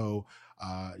with it. So,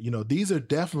 these are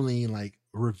definitely like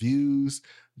reviews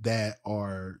that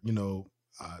are,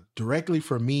 directly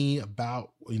for me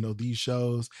about these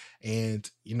shows. And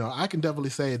I can definitely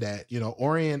say that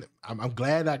Orient, I'm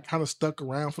glad I kind of stuck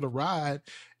around for the ride,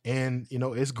 and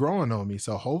it's growing on me.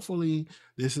 So hopefully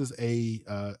this is a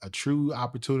true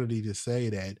opportunity to say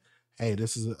that, hey,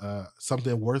 this is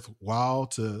something worthwhile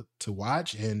to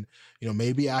watch. And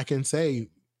maybe I can say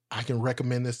I can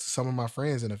recommend this to some of my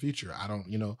friends in the future. I don't,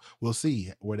 we'll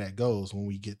see where that goes when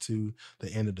we get to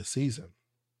the end of the season.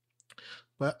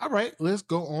 But all right, let's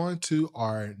go on to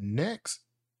our next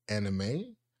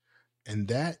anime, and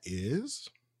that is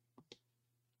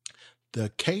The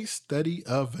Case Study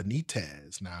of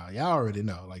Vanitas. Now, y'all already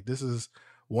know, like, this is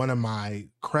one of my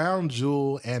crown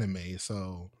jewel anime,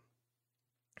 so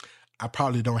I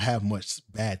probably don't have much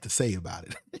bad to say about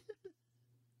it.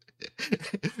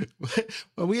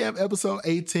 But we have episode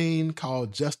 18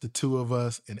 called Just the Two of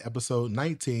Us, and episode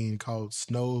 19 called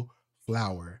Snow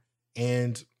Flower.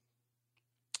 And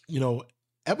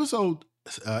episode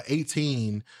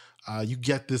 18, you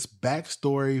get this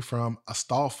backstory from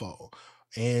Astolfo,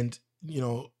 and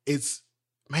it's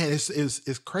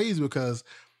crazy because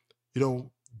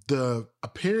the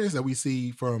appearance that we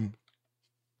see from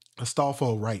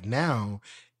Astolfo right now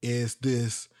is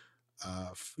this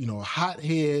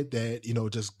hothead that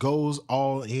just goes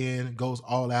all in, goes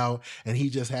all out, and he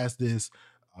just has this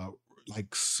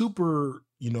like super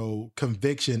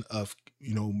conviction of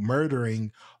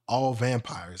murdering all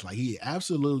vampires. Like he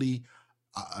absolutely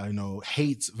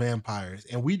hates vampires,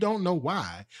 and we don't know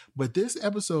why. But this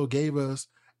episode gave us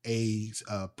a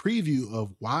preview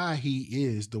of why he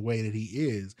is the way that he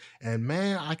is. And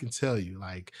man, I can tell you,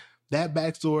 like, that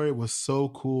backstory was so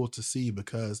cool to see,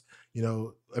 because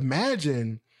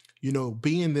imagine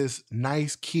being this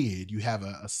nice kid. You have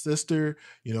a sister,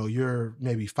 you're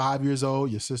maybe 5 years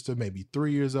old, your sister maybe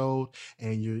 3 years old,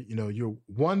 and you're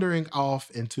wandering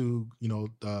off into your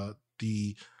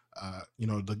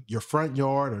front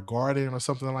yard or garden or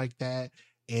something like that,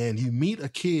 and you meet a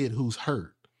kid who's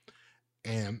hurt,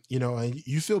 and and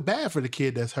you feel bad for the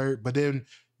kid that's hurt. But then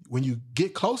when you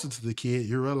get closer to the kid,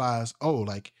 you realize, oh,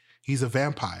 like, he's a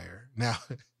vampire now.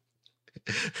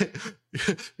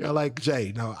 You're like,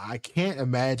 Jay, no, I can't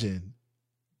imagine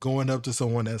going up to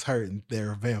someone that's hurt and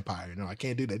they're a vampire. No, I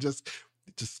can't do that. Just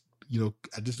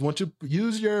I just want you to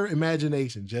use your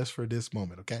imagination just for this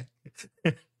moment, okay?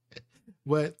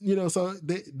 But so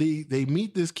they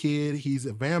meet this kid. He's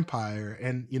a vampire,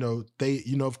 and they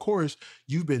of course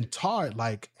you've been taught,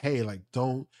 like, hey, like,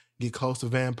 don't get close to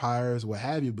vampires, what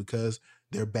have you, because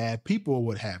they're bad people or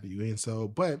what have you. And so,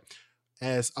 but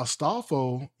as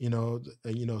Astolfo,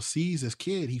 sees this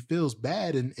kid, he feels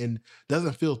bad and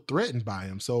doesn't feel threatened by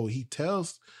him. So he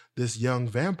tells this young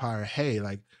vampire, hey,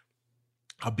 like,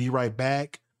 I'll be right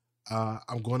back.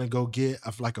 I'm going to go get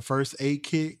like a first aid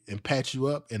kit and patch you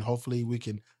up, and hopefully we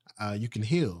can you can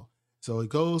heal. So he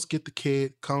goes get the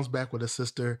kid, comes back with his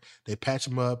sister. They patch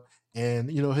him up, and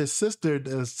his sister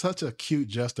does such a cute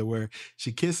gesture where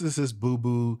she kisses his boo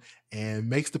boo and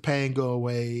makes the pain go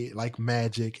away like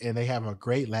magic, and they have a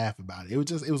great laugh about it. It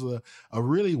was a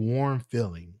really warm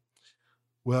feeling.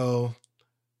 Well,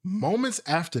 moments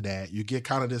after that, you get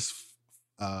kind of this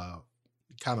uh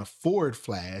kind of forward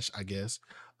flash, I guess,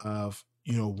 of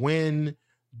when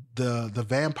the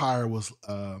vampire was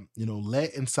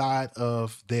let inside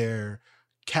of their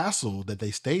castle that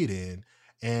they stayed in,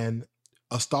 and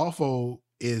Astolfo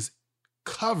is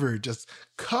just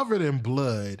covered in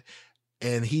blood,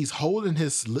 and he's holding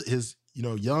his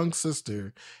young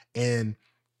sister, and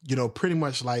pretty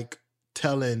much like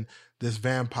telling this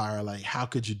vampire like, how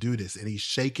could you do this? And he's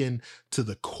shaken to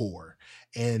the core.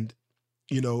 And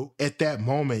at that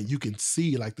moment, you can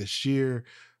see like the sheer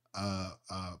uh,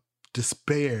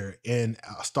 despair in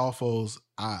Astolfo's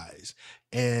eyes.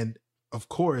 And of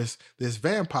course, this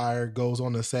vampire goes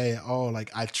on to say, "Oh,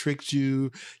 like I tricked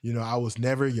you. I was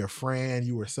never your friend.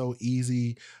 You were so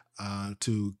easy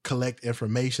to collect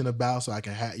information about, so I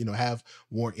can have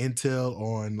more intel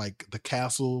on like the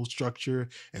castle structure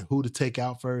and who to take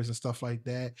out first and stuff like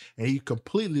that." And he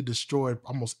completely destroyed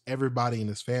almost everybody in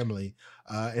his family,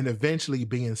 and eventually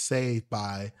being saved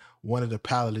by one of the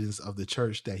paladins of the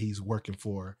church that he's working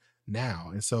for now.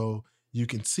 And so you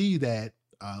can see that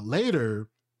later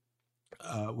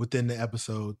within the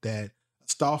episode that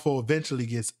Starfall eventually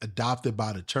gets adopted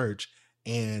by the church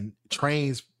and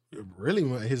trains really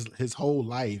his whole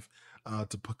life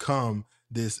to become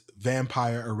this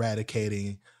vampire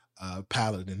eradicating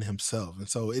paladin himself. And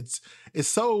so it's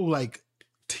so like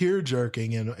tear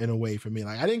jerking in a way for me.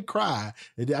 Like I didn't cry.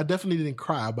 I definitely didn't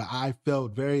cry, but I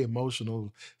felt very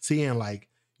emotional seeing like,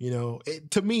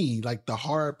 to me, like the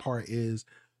hard part is,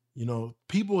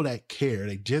 people that care,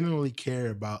 they genuinely care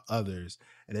about others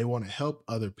and they want to help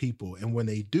other people. And when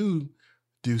they do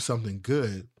something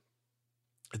good,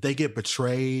 if they get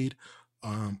betrayed,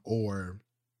 or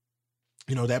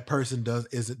that person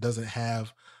doesn't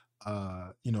have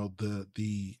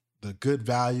the good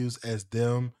values as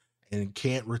them and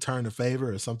can't return the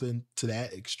favor or something to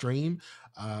that extreme,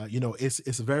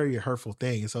 it's a very hurtful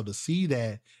thing. And so to see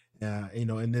that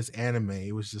in this anime,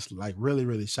 it was just like really,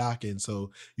 really shocking.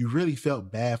 So you really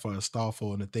felt bad for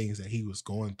Astolfo and the things that he was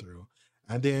going through.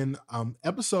 And then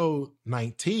episode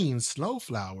 19,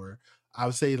 Snowflower, I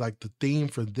would say like the theme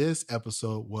for this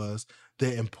episode was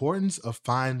the importance of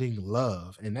finding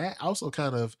love. And that also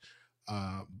kind of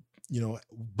uh,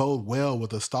 bode well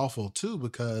with Astolfo too,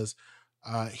 because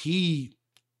he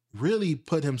really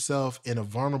put himself in a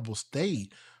vulnerable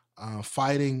state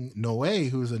fighting Noe,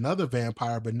 who's another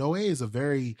vampire. But Noe is a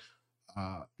very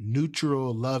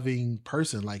neutral, loving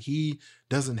person. Like he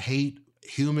doesn't hate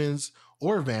humans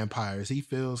or vampires. He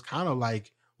feels kind of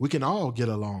like we can all get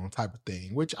along type of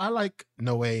thing, which I like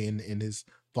Noe in his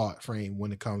thought frame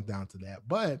when it comes down to that.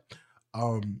 But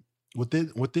um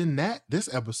within that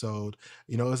this episode,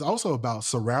 it's also about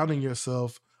surrounding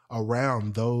yourself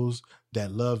around those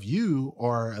that love you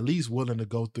or at least willing to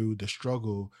go through the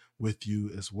struggle with you,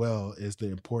 as well as the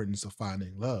importance of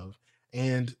finding love.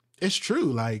 And it's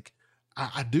true, like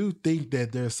I do think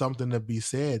that there's something to be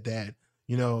said that,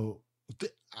 you know,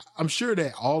 I'm sure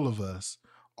that all of us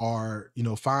are,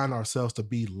 find ourselves to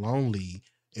be lonely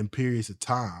in periods of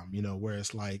time, where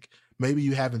it's like maybe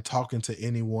you haven't talked to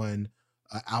anyone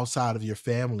outside of your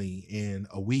family in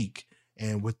a week.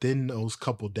 And within those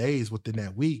couple days, within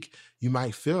that week, you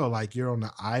might feel like you're on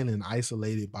the island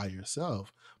isolated by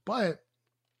yourself. But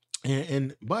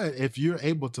but if you're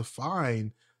able to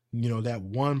find that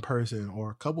one person or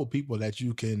a couple people that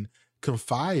you can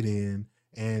confide in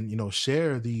and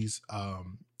share these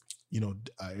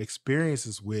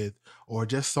experiences with, or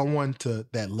just someone to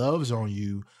that loves on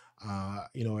you,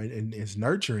 and is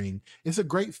nurturing, it's a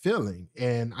great feeling.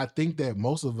 And I think that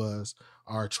most of us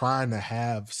are trying to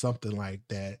have something like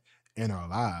that in our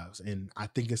lives, and I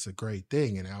think it's a great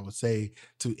thing. And I would say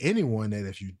to anyone that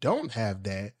if you don't have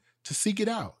that, to seek it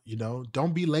out.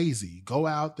 Don't be lazy. Go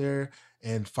out there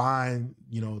and find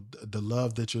the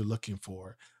love that you're looking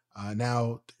for.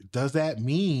 Now, does that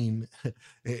mean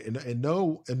in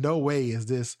no way is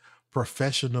this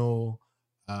professional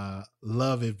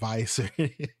love advice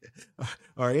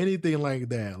or anything like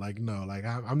that? Like, no, like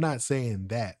I'm not saying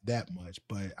that much,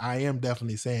 but I am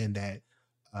definitely saying that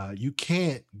you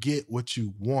can't get what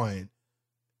you want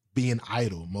being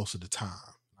idle most of the time.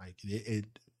 Like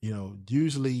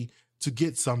usually to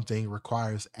get something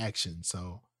requires action.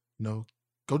 So,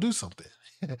 go do something.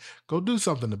 Go do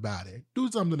something about it.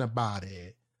 Do something about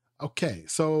it. Okay,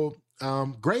 so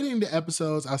grading the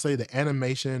episodes, I say the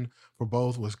animation for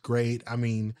both was great. I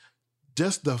mean,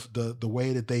 just the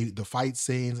way that the fight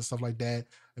scenes and stuff like that.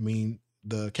 I mean,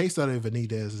 the case study of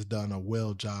Benitez has done a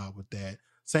well job with that.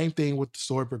 Same thing with the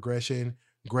story progression,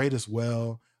 great as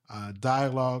well.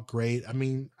 Dialogue, great. I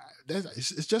mean,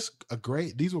 it's just a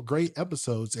great. These were great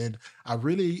episodes, and I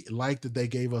really like that they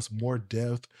gave us more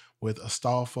depth with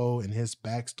Astolfo and his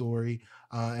backstory.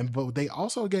 But they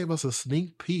also gave us a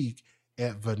sneak peek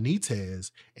at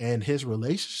Benitez and his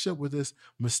relationship with this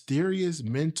mysterious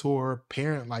mentor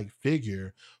parent like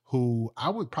figure who I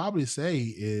would probably say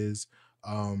is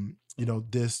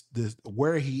this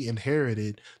where he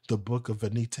inherited the book of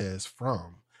Benitez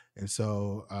from. And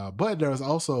so but there was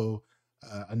also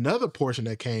another portion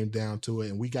that came down to it,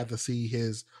 and we got to see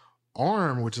his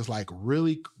arm, which is like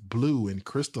really blue and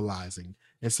crystallizing.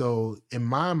 And so in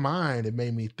my mind it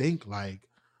made me think like,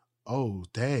 oh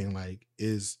dang, like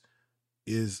is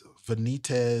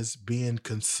Benitez being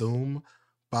consumed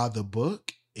by the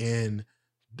book? And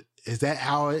is that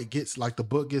how it gets, like the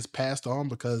book gets passed on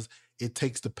because it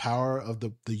takes the power of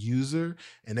the user,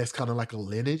 and that's kind of like a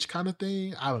lineage kind of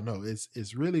thing? I don't know.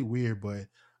 It's really weird, but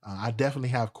I definitely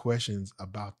have questions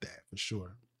about that for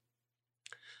sure.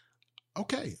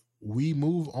 Okay, we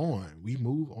move on. We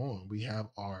move on. We have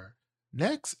our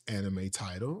next anime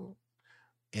title,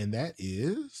 and that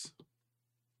is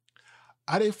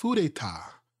Arefureta,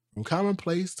 From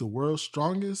Commonplace to World's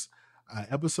Strongest,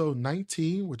 episode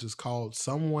 19, which is called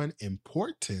Someone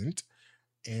Important,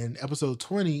 and episode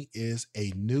 20 is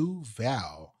A New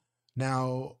Vow.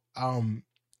 Now,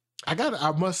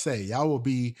 I must say, y'all will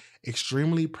be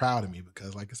extremely proud of me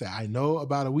because, like I said, I know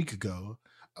about a week ago.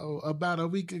 Oh, about a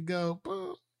week ago.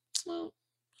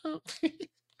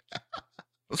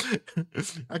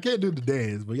 I can't do the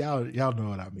dance, but y'all know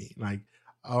what I mean. Like,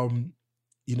 um,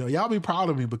 y'all be proud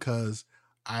of me because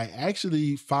I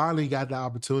actually finally got the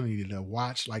opportunity to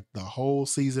watch like the whole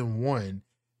season one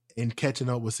and catching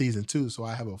up with season two. So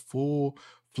I have a full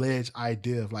fledged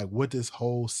idea of like what this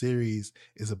whole series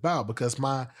is about, because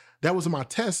that was my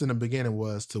test in the beginning,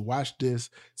 was to watch this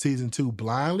season two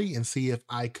blindly and see if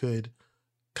I could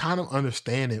kind of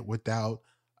understand it without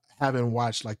having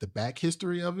watched like the back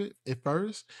history of it at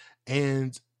first.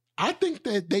 And I think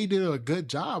that they did a good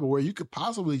job where you could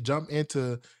possibly jump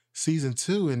into season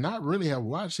two and not really have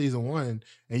watched season one,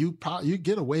 and you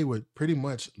get away with pretty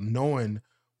much knowing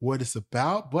what it's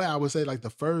about. But I would say like the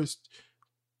first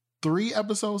 3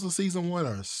 episodes of season one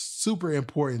are super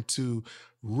important to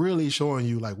really showing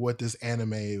you like what this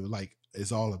anime like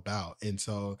is all about. And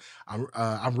so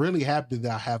I'm really happy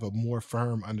that I have a more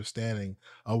firm understanding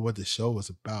of what the show is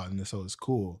about, and so it's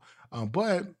cool.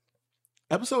 But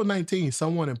episode 19,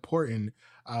 Someone Important,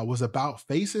 was about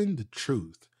facing the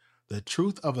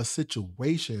truth of a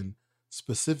situation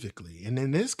specifically. And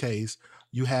in this case,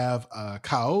 you have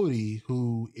Kaori,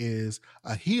 who is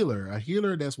a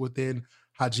healer that's within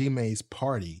Hajime's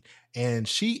party. And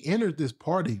she entered this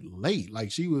party late.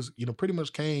 Like she was, pretty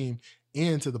much came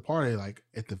into the party like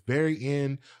at the very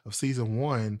end of season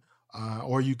one.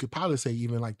 Or you could probably say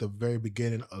even like the very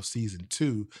beginning of season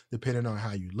two, depending on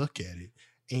how you look at it.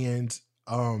 And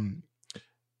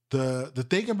the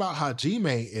thing about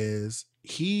Hajime is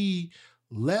he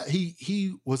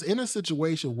was in a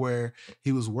situation where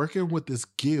he was working with this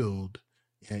guild,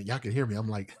 and y'all can hear me. I'm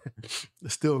like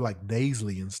still like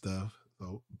nasally and stuff,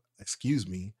 so excuse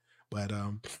me. But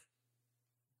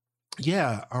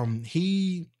yeah,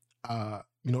 he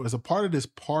is a part of this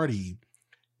party,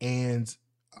 and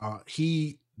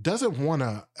he doesn't want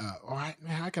to.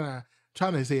 How can I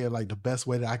trying to say it like the best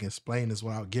way that I can explain this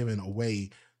without giving away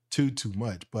too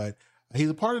much? But he's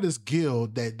a part of this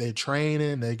guild that they're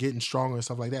training, they're getting stronger and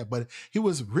stuff like that. But he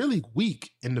was really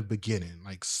weak in the beginning,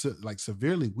 like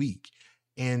severely weak,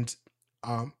 and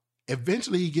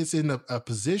eventually he gets in a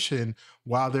position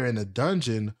while they're in a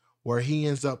dungeon where he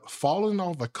ends up falling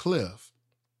off a cliff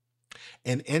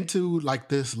and into like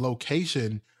this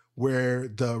location where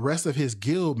the rest of his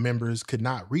guild members could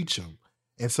not reach him.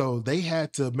 And so they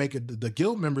had to make the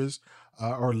guild members,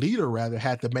 or leader rather,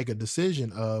 had to make a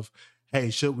decision of,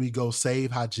 hey, should we go save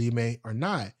Hajime or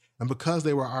not? And because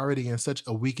they were already in such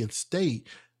a weakened state,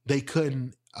 they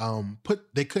couldn't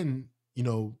put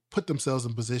themselves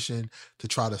in position to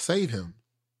try to save him.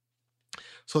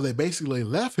 So they basically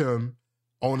left him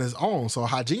on his own. So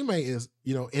Hajime is,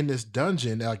 in this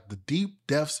dungeon, like the deep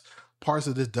depths parts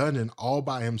of this dungeon, all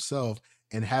by himself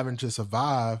and having to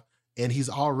survive. And he's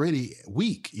already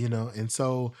weak, and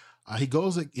so he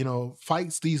goes,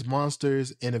 fights these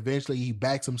monsters, and eventually he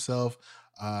backs himself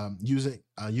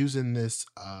using this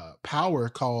power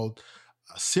called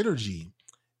synergy.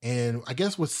 And I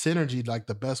guess with synergy, like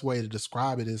the best way to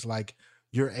describe it is like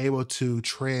you're able to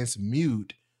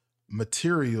transmute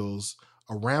materials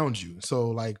around you. So,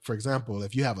 like for example,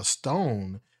 if you have a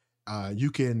stone,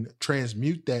 you can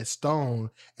transmute that stone,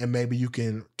 and maybe you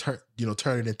can turn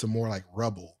it into more like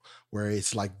rubble, where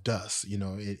it's like dust.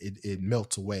 It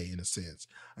melts away in a sense.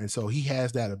 And so he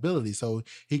has that ability. So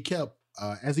he kept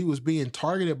as he was being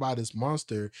targeted by this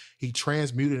monster, he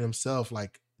transmuted himself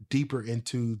like deeper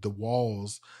into the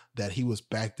walls that he was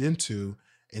backed into,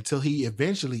 until he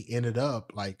eventually ended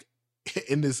up like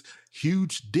in this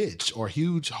huge ditch or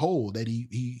huge hole that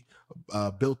he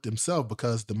built himself,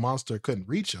 because the monster couldn't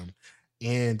reach him.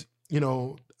 And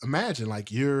imagine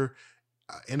like you're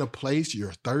in a place,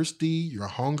 you're thirsty, you're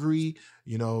hungry,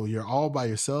 you're all by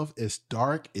yourself, it's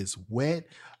dark, it's wet.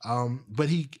 But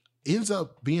he ends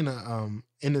up being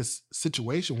in this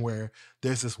situation where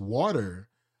there's this water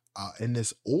in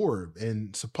this orb,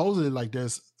 and supposedly like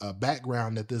there's a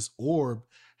background that this orb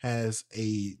has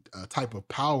a type of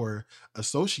power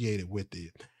associated with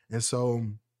it. And so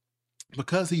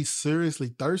because he's seriously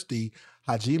thirsty,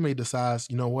 Hajime decides,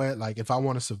 you know what, like if I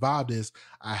want to survive this,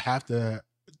 I have to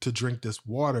drink this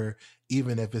water,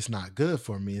 even if it's not good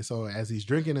for me. And so as he's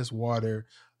drinking this water,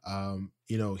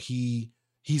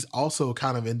 he's also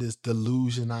kind of in this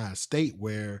delusionized state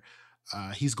where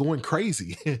he's going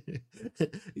crazy.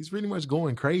 He's pretty much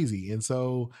going crazy. And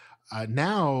so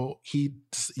now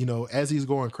as he's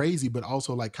going crazy, but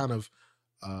also like kind of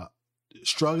uh,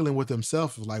 struggling with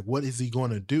himself, like what is he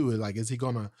going to do? Like, is he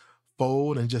going to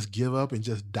fold and just give up and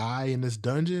just die in this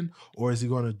dungeon, or is he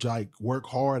going to like work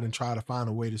hard and try to find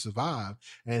a way to survive?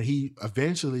 And he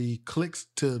eventually clicks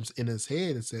to in his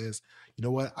head and says, you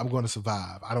know what, I'm going to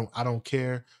survive. I don't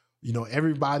care,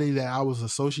 everybody that I was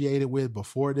associated with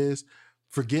before this,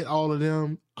 forget all of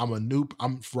them.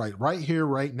 I'm right here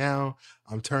right now,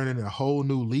 I'm turning a whole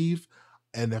new leaf.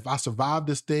 And if I survive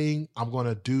this thing, I'm going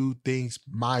to do things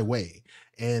my way.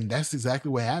 And that's exactly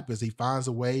what happens. He finds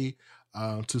a way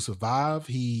to survive.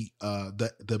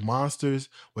 The monsters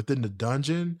within the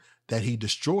dungeon that he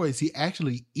destroys, he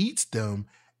actually eats them.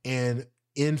 And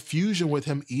in fusion with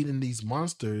him eating these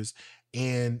monsters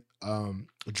and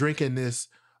drinking this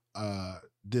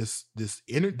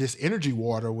energy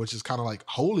water, which is kind of like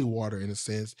holy water in a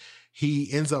sense,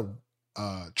 he ends up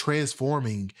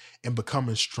transforming and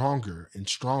becoming stronger and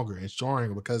stronger and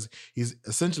stronger, because he's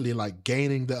essentially like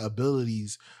gaining the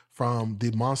abilities from the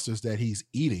monsters that he's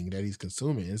eating, that he's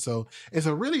consuming. And so it's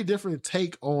a really different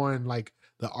take on like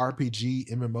the RPG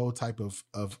MMO type of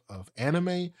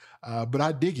anime. But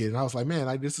I dig it. And I was like, man,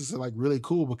 like this is like really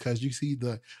cool, because you see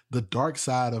the dark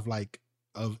side of like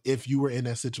of if you were in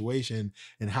that situation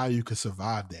and how you could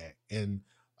survive that. And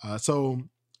so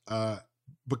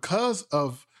because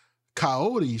of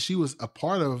Coyote, she was a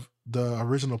part of the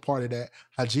original party that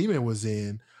Hajime was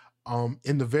in.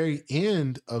 In the very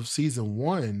end of season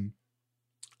one,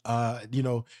 you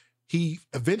know, he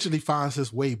eventually finds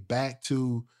his way back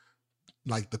to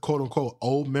like the quote unquote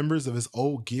old members of his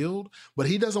old guild, but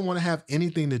he doesn't want to have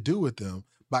anything to do with them.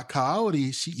 But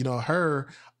Coyote, she, her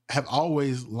have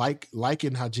always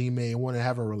liking Hajime and want to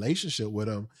have a relationship with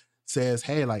him, says,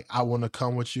 hey, like I want to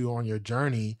come with you on your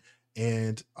journey,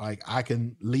 and like I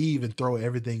can leave and throw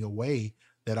everything away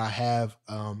that I have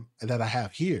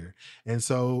here. And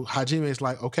so Hajime is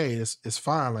like, okay, it's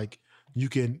fine, like you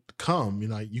can come,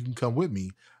 you can come with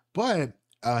me. But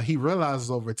he realizes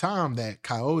over time that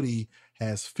Coyote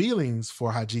has feelings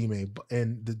for Hajime,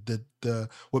 and the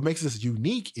what makes this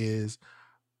unique is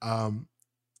um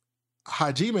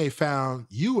Hajime found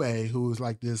Yue, who is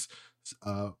like this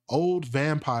old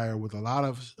vampire with a lot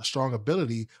of strong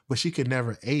ability, but she could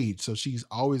never age. So she's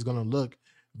always going to look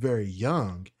very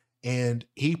young. And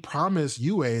he promised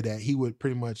Yue that he would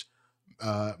pretty much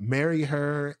marry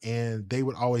her and they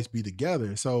would always be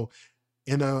together. So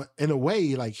in a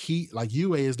way, like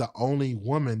Yue is the only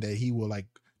woman that he will like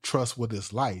trust with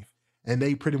his life. And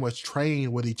they pretty much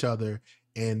train with each other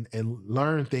and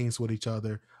learn things with each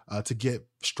other to get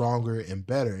stronger and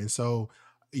better. And so,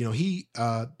 he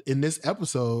in this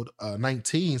episode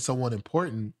 19, somewhat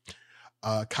important,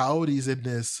 Coyote's in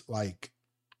this like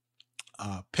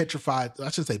petrified, I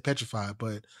should say petrified,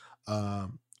 but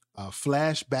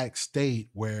flashback state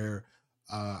where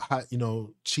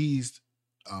she's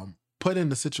put in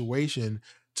the situation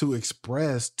to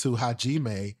express to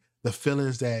Hajime the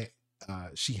feelings that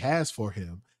she has for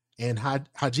him. And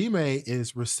Hajime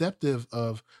is receptive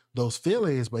of those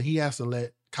feelings, but he has to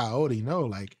let Coyote know,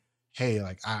 like, hey,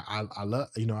 like I love,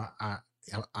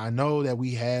 I know that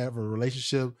we have a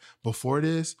relationship before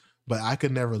this, but I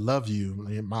could never love you.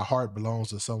 My heart belongs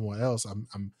to someone else.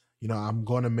 I'm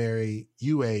going to marry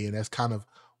Yue, and that's kind of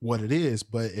what it is.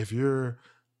 But if you're,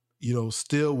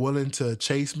 still willing to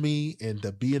chase me and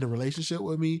to be in a relationship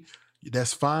with me,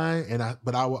 that's fine.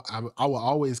 But I will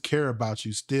always care about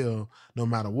you still, no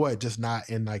matter what, just not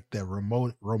in like that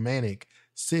remote romantic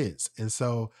sense. And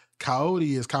so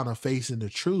Coyote is kind of facing the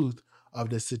truth of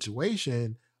this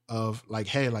situation of like,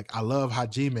 hey, like I love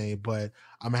Hajime, but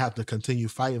I'm gonna have to continue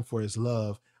fighting for his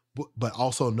love, but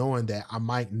also knowing that I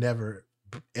might never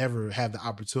ever have the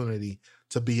opportunity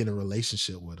to be in a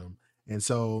relationship with him. And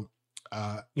so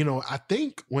I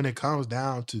think when it comes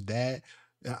down to that,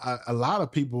 a lot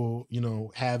of people,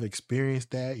 have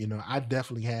experienced that. I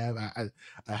definitely have.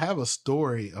 I have a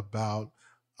story about,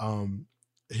 um,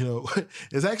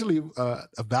 it's actually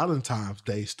a Valentine's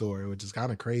Day story, which is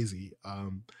kind of crazy.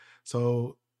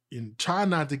 So try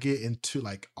not to get into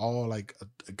like all like,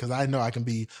 because I know I can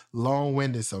be long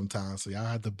winded sometimes, so y'all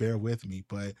have to bear with me.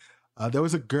 But there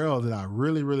was a girl that I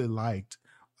really, really liked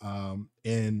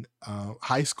in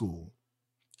high school,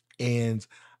 and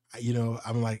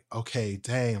I'm like, okay,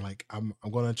 dang, like I'm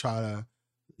gonna try to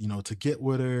to get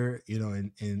with her,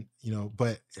 and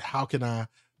but how can I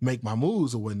make my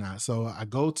moves or whatnot? So I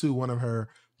go to one of her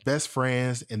best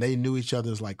friends, and they knew each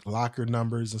other's like locker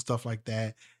numbers and stuff like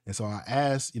that. And so I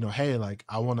asked, hey, like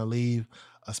I want to leave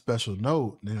a special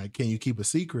note, and like, can you keep a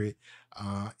secret?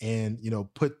 And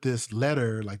put this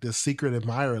letter, like this secret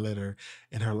admirer letter,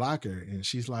 in her locker. And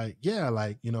she's like, yeah,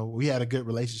 like we had a good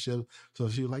relationship, so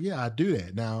she was like, yeah, I do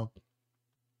that. Now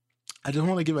I just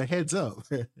want to give a heads up.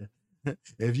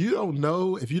 If you don't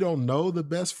know the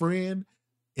best friend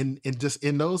in just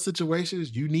in those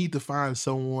situations, you need to find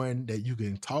someone that you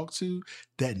can talk to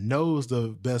that knows the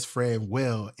best friend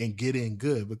well and get in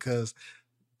good, because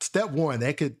step one,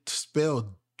 that could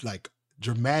spell like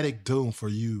dramatic doom for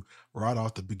you right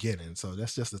off the beginning. So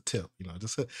that's just a tip,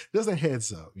 just a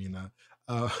heads up,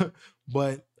 Uh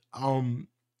but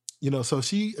so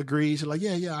she agrees. She's like,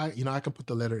 yeah, yeah, I can put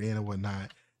the letter in and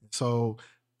whatnot. So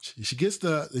she gets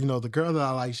the girl that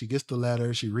I like, she gets the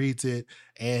letter, she reads it,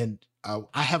 and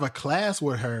I have a class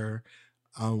with her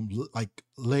like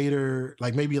later,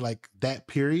 like maybe like that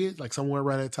period, like somewhere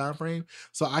around that time frame.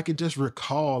 So I can just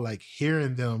recall like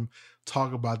hearing them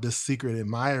talk about this secret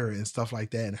admirer and stuff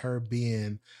like that, and her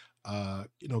being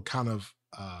kind of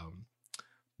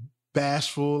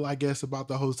bashful, I guess, about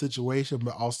the whole situation,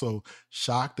 but also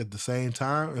shocked at the same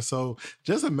time. And so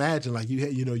just imagine like you're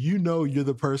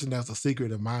the person that's a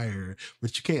secret admirer,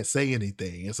 but you can't say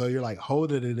anything. And so you're like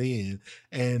holding it in,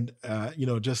 and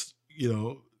just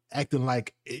acting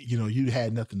like you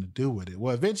had nothing to do with it.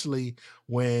 Well, eventually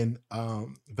when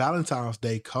Valentine's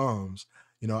Day comes,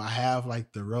 I have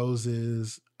like the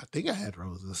roses. I think I had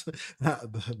roses,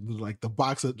 like the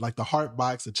box of like the heart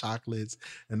box of chocolates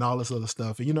and all this other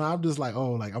stuff. And I'm just like,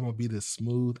 oh, like I'm gonna be this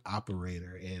smooth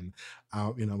operator, and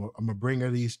I'm gonna bring her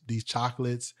these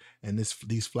chocolates and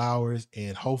these flowers,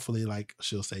 and hopefully like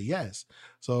she'll say yes.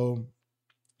 So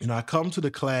I come to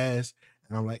the class,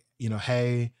 and I'm like,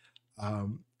 hey,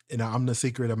 um, I'm the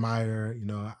secret admirer.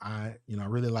 I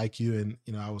really like you,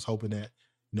 and I was hoping that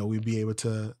we'd be able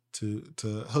to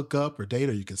hook up or date,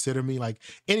 or you consider me like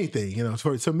anything.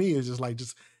 To me, it's just like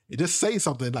just say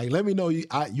something, like let me know you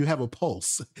have a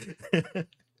pulse.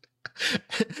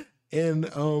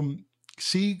 And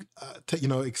she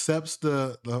accepts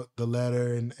the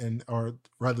letter, and or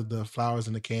rather the flowers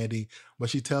and the candy, but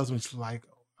she tells me, she's like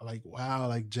wow,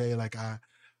 like Jay, like I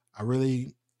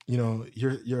really,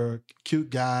 you're a cute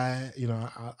guy.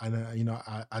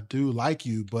 I do like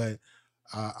you, but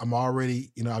I'm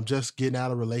already, I'm just getting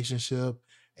out of a relationship,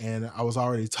 and I was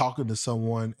already talking to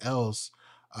someone else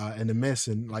in the mess,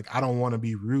 and like I don't want to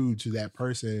be rude to that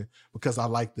person because I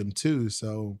like them too.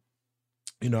 So,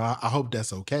 I hope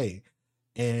that's okay.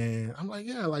 And I'm like,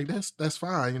 yeah, like that's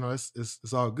fine.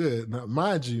 It's all good. Now,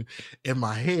 mind you, in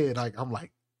my head, like I'm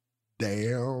like,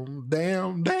 damn,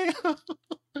 damn, damn.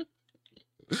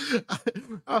 I,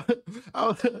 I,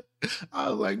 I, I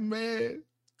was like, man,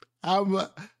 I'm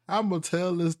I'm gonna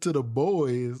tell this to the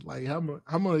boys. Like I'm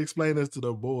gonna explain this to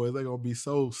the boys. They're gonna be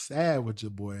so sad with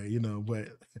your boy, But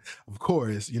of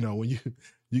course, when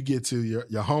you get to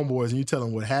your homeboys and you tell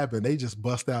them what happened, they just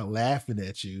bust out laughing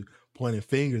at you, pointing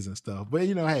fingers and stuff. But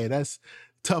hey, that's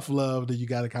tough love that you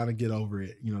got to kind of get over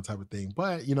it, type of thing.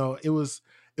 But it was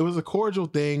a cordial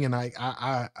thing, and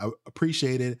I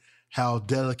appreciated how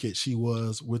delicate she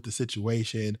was with the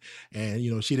situation,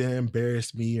 and she didn't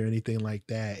embarrass me or anything like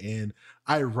that. And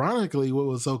ironically, what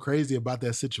was so crazy about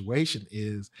that situation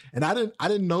is, and I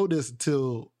didn't know this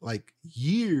until like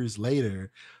years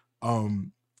later,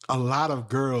 um a lot of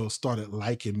girls started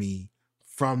liking me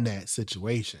from that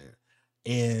situation.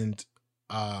 And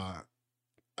uh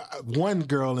one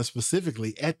girl, and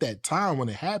specifically at that time when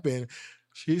it happened,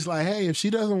 she's like, "Hey, if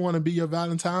she doesn't want to be your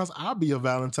Valentine's, I'll be your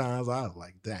Valentine's." I was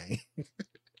like, "Dang."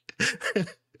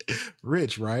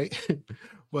 Rich, right?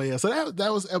 But yeah, so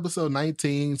that was episode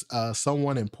 19's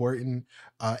Someone Important.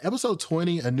 Episode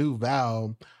 20, A New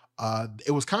Vow.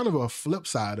 It was kind of a flip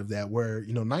side of that, where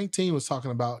 19 was talking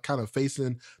about kind of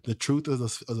facing the truth of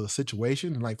the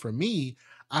situation. And like for me,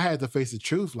 I had to face the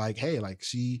truth, like, hey, like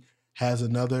she has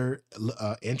another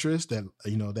interest that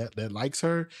that likes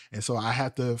her, and so I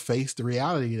have to face the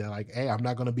reality that, like, hey, I'm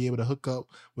not going to be able to hook up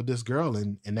with this girl,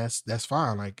 and that's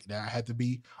fine. Like, I had to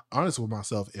be honest with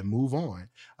myself and move on.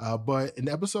 But in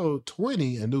episode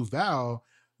 20, A New Vow,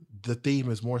 the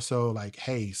theme is more so like,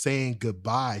 hey, saying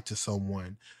goodbye to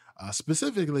someone,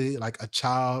 specifically like a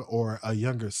child or a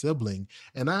younger sibling.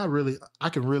 And I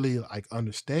can really like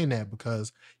understand that,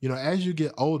 because as you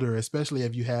get older, especially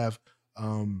if you have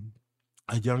um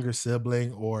a younger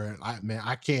sibling, or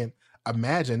I can't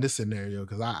imagine this scenario,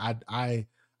 because I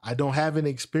don't have any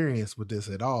experience with this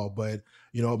at all. But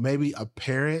maybe a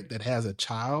parent that has a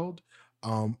child,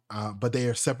 but they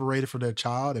are separated from their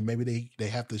child, and maybe they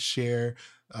have to share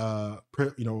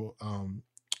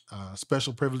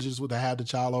special privileges with to have the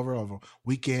child over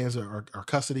weekends, or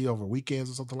custody over weekends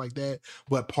or something like that.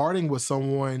 But parting with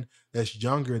someone that's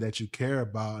younger that you care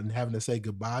about and having to say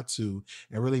goodbye to,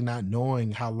 and really not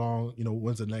knowing how long,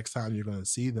 when's the next time you're going to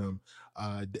see them,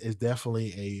 is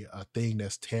definitely a thing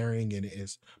that's tearing, and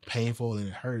it's painful, and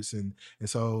it hurts. And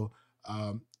so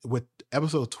with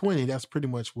episode 20, that's pretty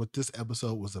much what this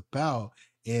episode was about.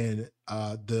 And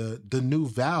the new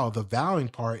vow, the vowing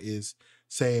part, is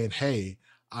saying, hey,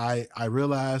 I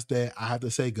realize that I have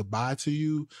to say goodbye to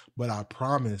you, but I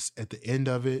promise at the end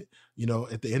of it,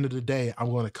 at the end of the day, I'm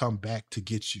going to come back to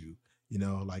get you.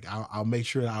 Like, I'll make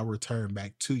sure that I'll return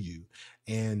back to you.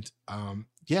 And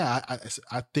yeah,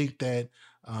 I think that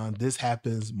this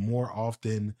happens more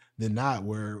often than not,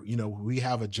 where we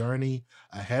have a journey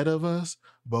ahead of us,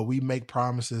 but we make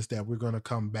promises that we're going to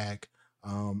come back,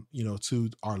 to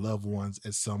our loved ones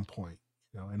at some point.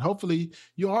 And hopefully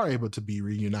you are able to be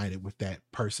reunited with that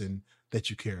person that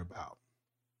you care about.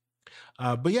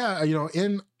 But yeah,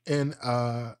 in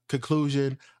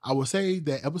conclusion, I would say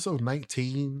that episode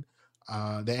 19,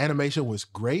 the animation was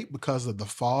great because of the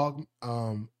fog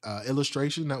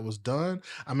illustration that was done.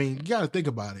 I mean, you got to think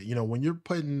about it. When you're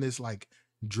putting this like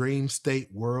dream state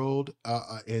world,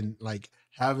 and like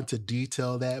having to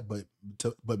detail that,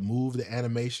 but move the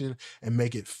animation and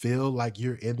make it feel like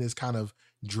you're in this kind of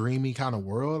dreamy kind of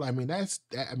world. I mean, I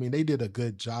mean, they did a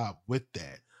good job with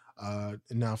that.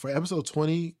 Now for episode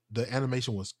 20, the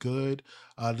animation was good.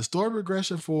 The story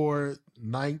progression for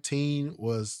 19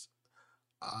 was,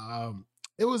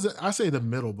 it was, I say, the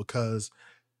middle, because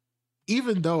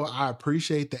even though I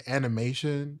appreciate the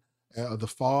animation of the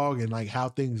fog and like how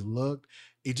things looked,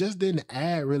 it just didn't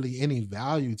add really any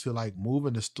value to like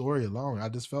moving the story along. I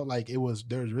just felt like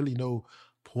there's really no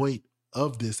point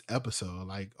of this episode.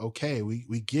 Like, okay, we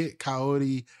get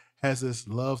Coyote has this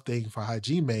love thing for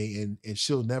Hajime, and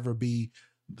she'll never be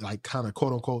like kind of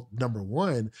quote unquote number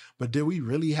one. But did we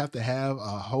really have to have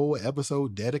a whole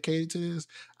episode dedicated to this?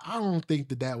 I don't think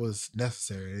that was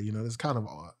necessary. It's kind of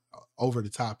over the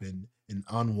top and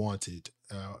unwanted.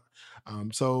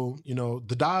 So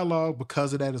the dialogue,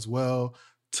 because of that as well,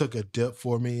 took a dip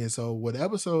for me. And so with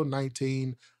episode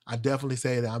 19, I definitely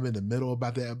say that I'm in the middle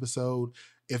about the episode.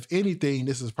 If anything,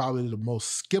 this is probably the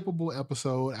most skippable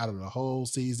episode out of the whole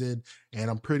season, and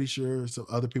I'm pretty sure some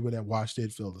other people that watched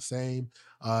it feel the same.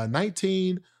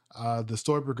 19, the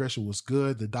story progression was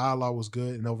good, the dialogue was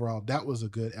good, and overall, that was a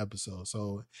good episode.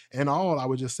 So, in all, I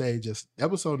would just say, just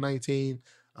episode 19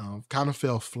 kind of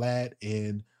fell flat,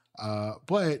 and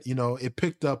but it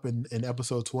picked up in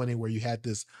episode 20, where you had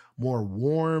this more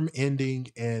warm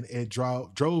ending, and it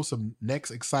drove some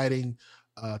next exciting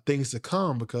things to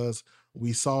come, because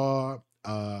we saw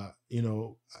a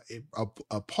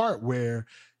part where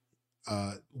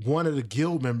one of the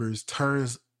guild members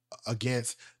turns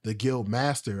against the guild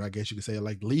master, I guess you could say,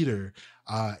 like leader,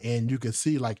 and you can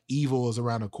see like evil is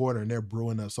around the corner, and they're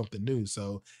brewing up something new.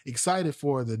 So excited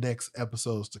for the next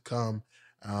episodes to come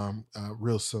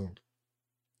real soon.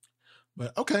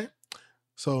 But okay,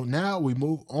 so now we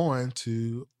move on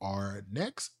to our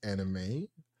next anime,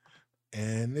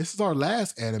 and this is our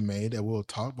last anime that we'll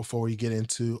talk before we get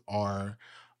into our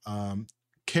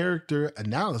character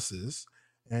analysis.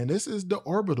 And this is The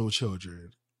Orbital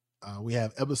Children. We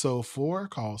have episode 4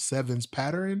 called Seven's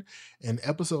Pattern and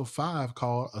episode 5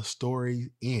 called A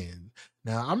Story End.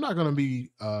 Now, I'm not going to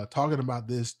be talking about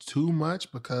this too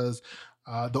much because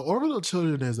The Orbital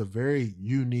Children is a very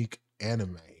unique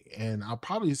anime. And I'll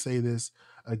probably say this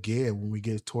again when we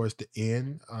get towards the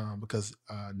end because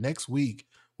next week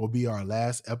will be our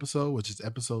last episode, which is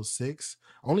episode 6.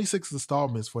 Only 6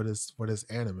 installments for this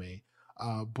anime.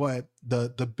 But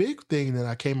the big thing that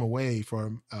I came away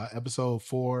from episode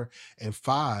 4 and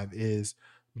 5 is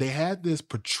they had this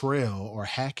portrayal or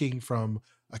hacking from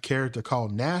a character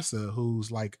called NASA, who's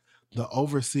like the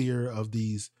overseer of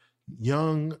these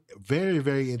young, very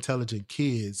very intelligent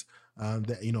kids.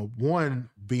 That one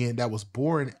being that was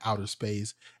born outer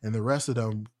space, and the rest of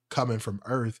them coming from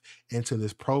Earth into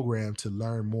this program to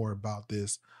learn more about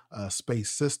this space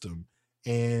system.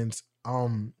 And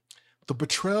the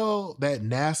portrayal that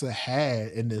NASA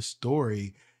had in this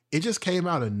story, it just came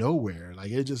out of nowhere. Like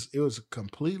it was a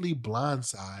completely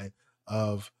blindside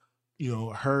of,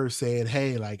 her saying,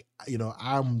 "Hey, like,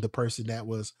 I'm the person that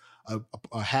was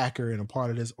a hacker and a part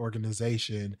of this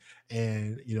organization,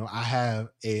 and I have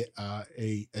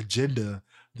a agenda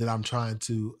that I'm trying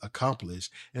to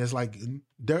accomplish." And it's like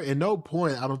there, in no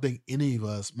point, I don't think any of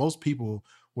us, most people,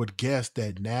 would guess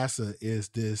that NASA is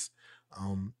this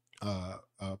um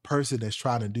person that's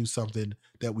trying to do something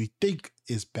that we think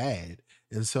is bad.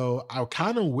 And so I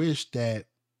kind of wish that,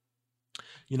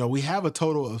 we have a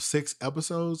total of 6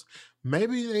 episodes.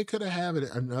 Maybe they could have had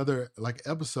another like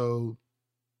episode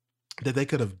that they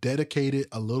could have dedicated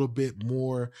a little bit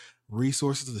more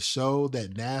resources to show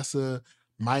that NASA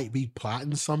might be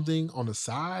plotting something on the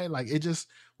side. Like it just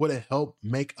would have helped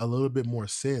make a little bit more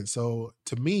sense. So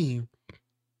to me,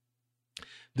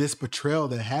 this portrayal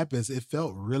that happens, it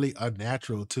felt really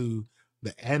unnatural to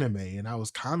the anime. And I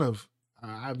was kind of,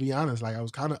 I'll be honest, like I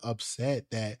was kind of upset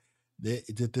that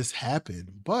this happened.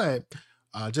 But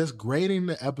just grading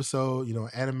the episode,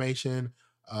 animation,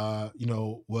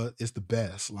 what is the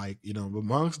best. Like,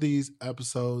 amongst these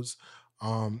episodes,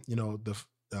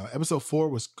 episode 4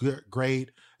 was good,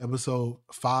 great. Episode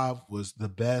 5 was the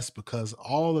best because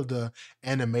all of the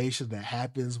animation that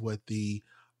happens with the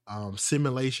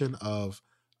simulation of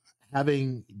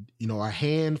having a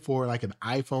hand for like an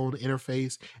iPhone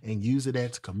interface and using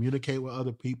that to communicate with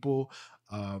other people.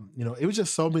 It was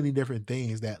just so many different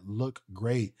things that look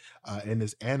great in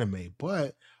this anime.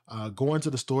 But going to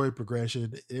the story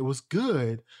progression, it was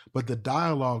good, but the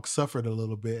dialogue suffered a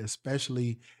little bit,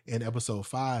 especially in episode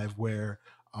 5, where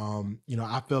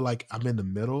I feel like I'm in the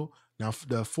middle. Now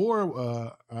the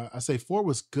 4, I say 4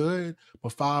 was good,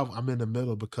 but 5 I'm in the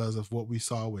middle because of what we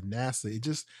saw with NASA. It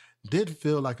just did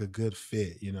feel like a good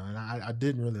fit, and I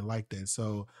didn't really like that.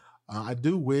 So I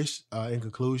do wish, in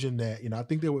conclusion, that I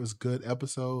think there was a good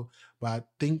episode, but I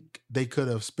think they could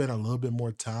have spent a little bit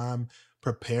more time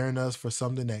preparing us for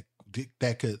something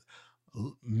that could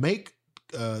make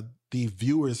the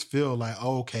viewers feel like,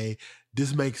 oh, okay,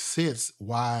 this makes sense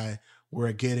why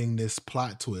we're getting this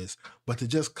plot twist. But to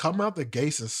just come out the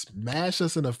gates and smash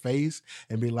us in the face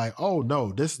and be like, oh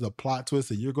no, this is a plot twist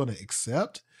that you're going to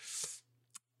accept,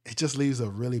 it just leaves a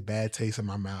really bad taste in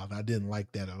my mouth. I didn't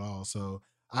like that at all. So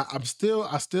I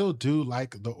still do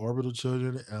like the Orbital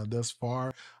Children thus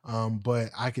far,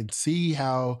 but I can see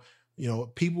how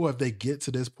people, if they get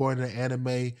to this point in the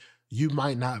anime, you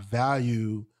might not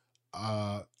value,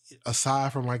 uh,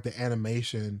 aside from like the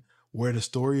animation, where the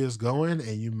story is going,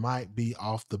 and you might be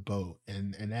off the boat,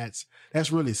 and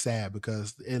that's really sad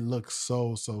because it looks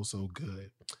so so so good.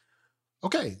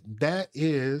 Okay, that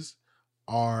is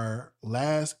our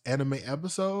last anime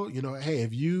episode. Hey,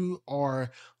 if you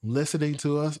are listening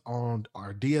to us on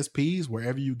our DSPs,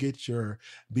 wherever you get your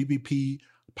BBP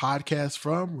podcast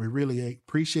from, we really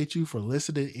appreciate you for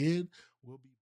listening in.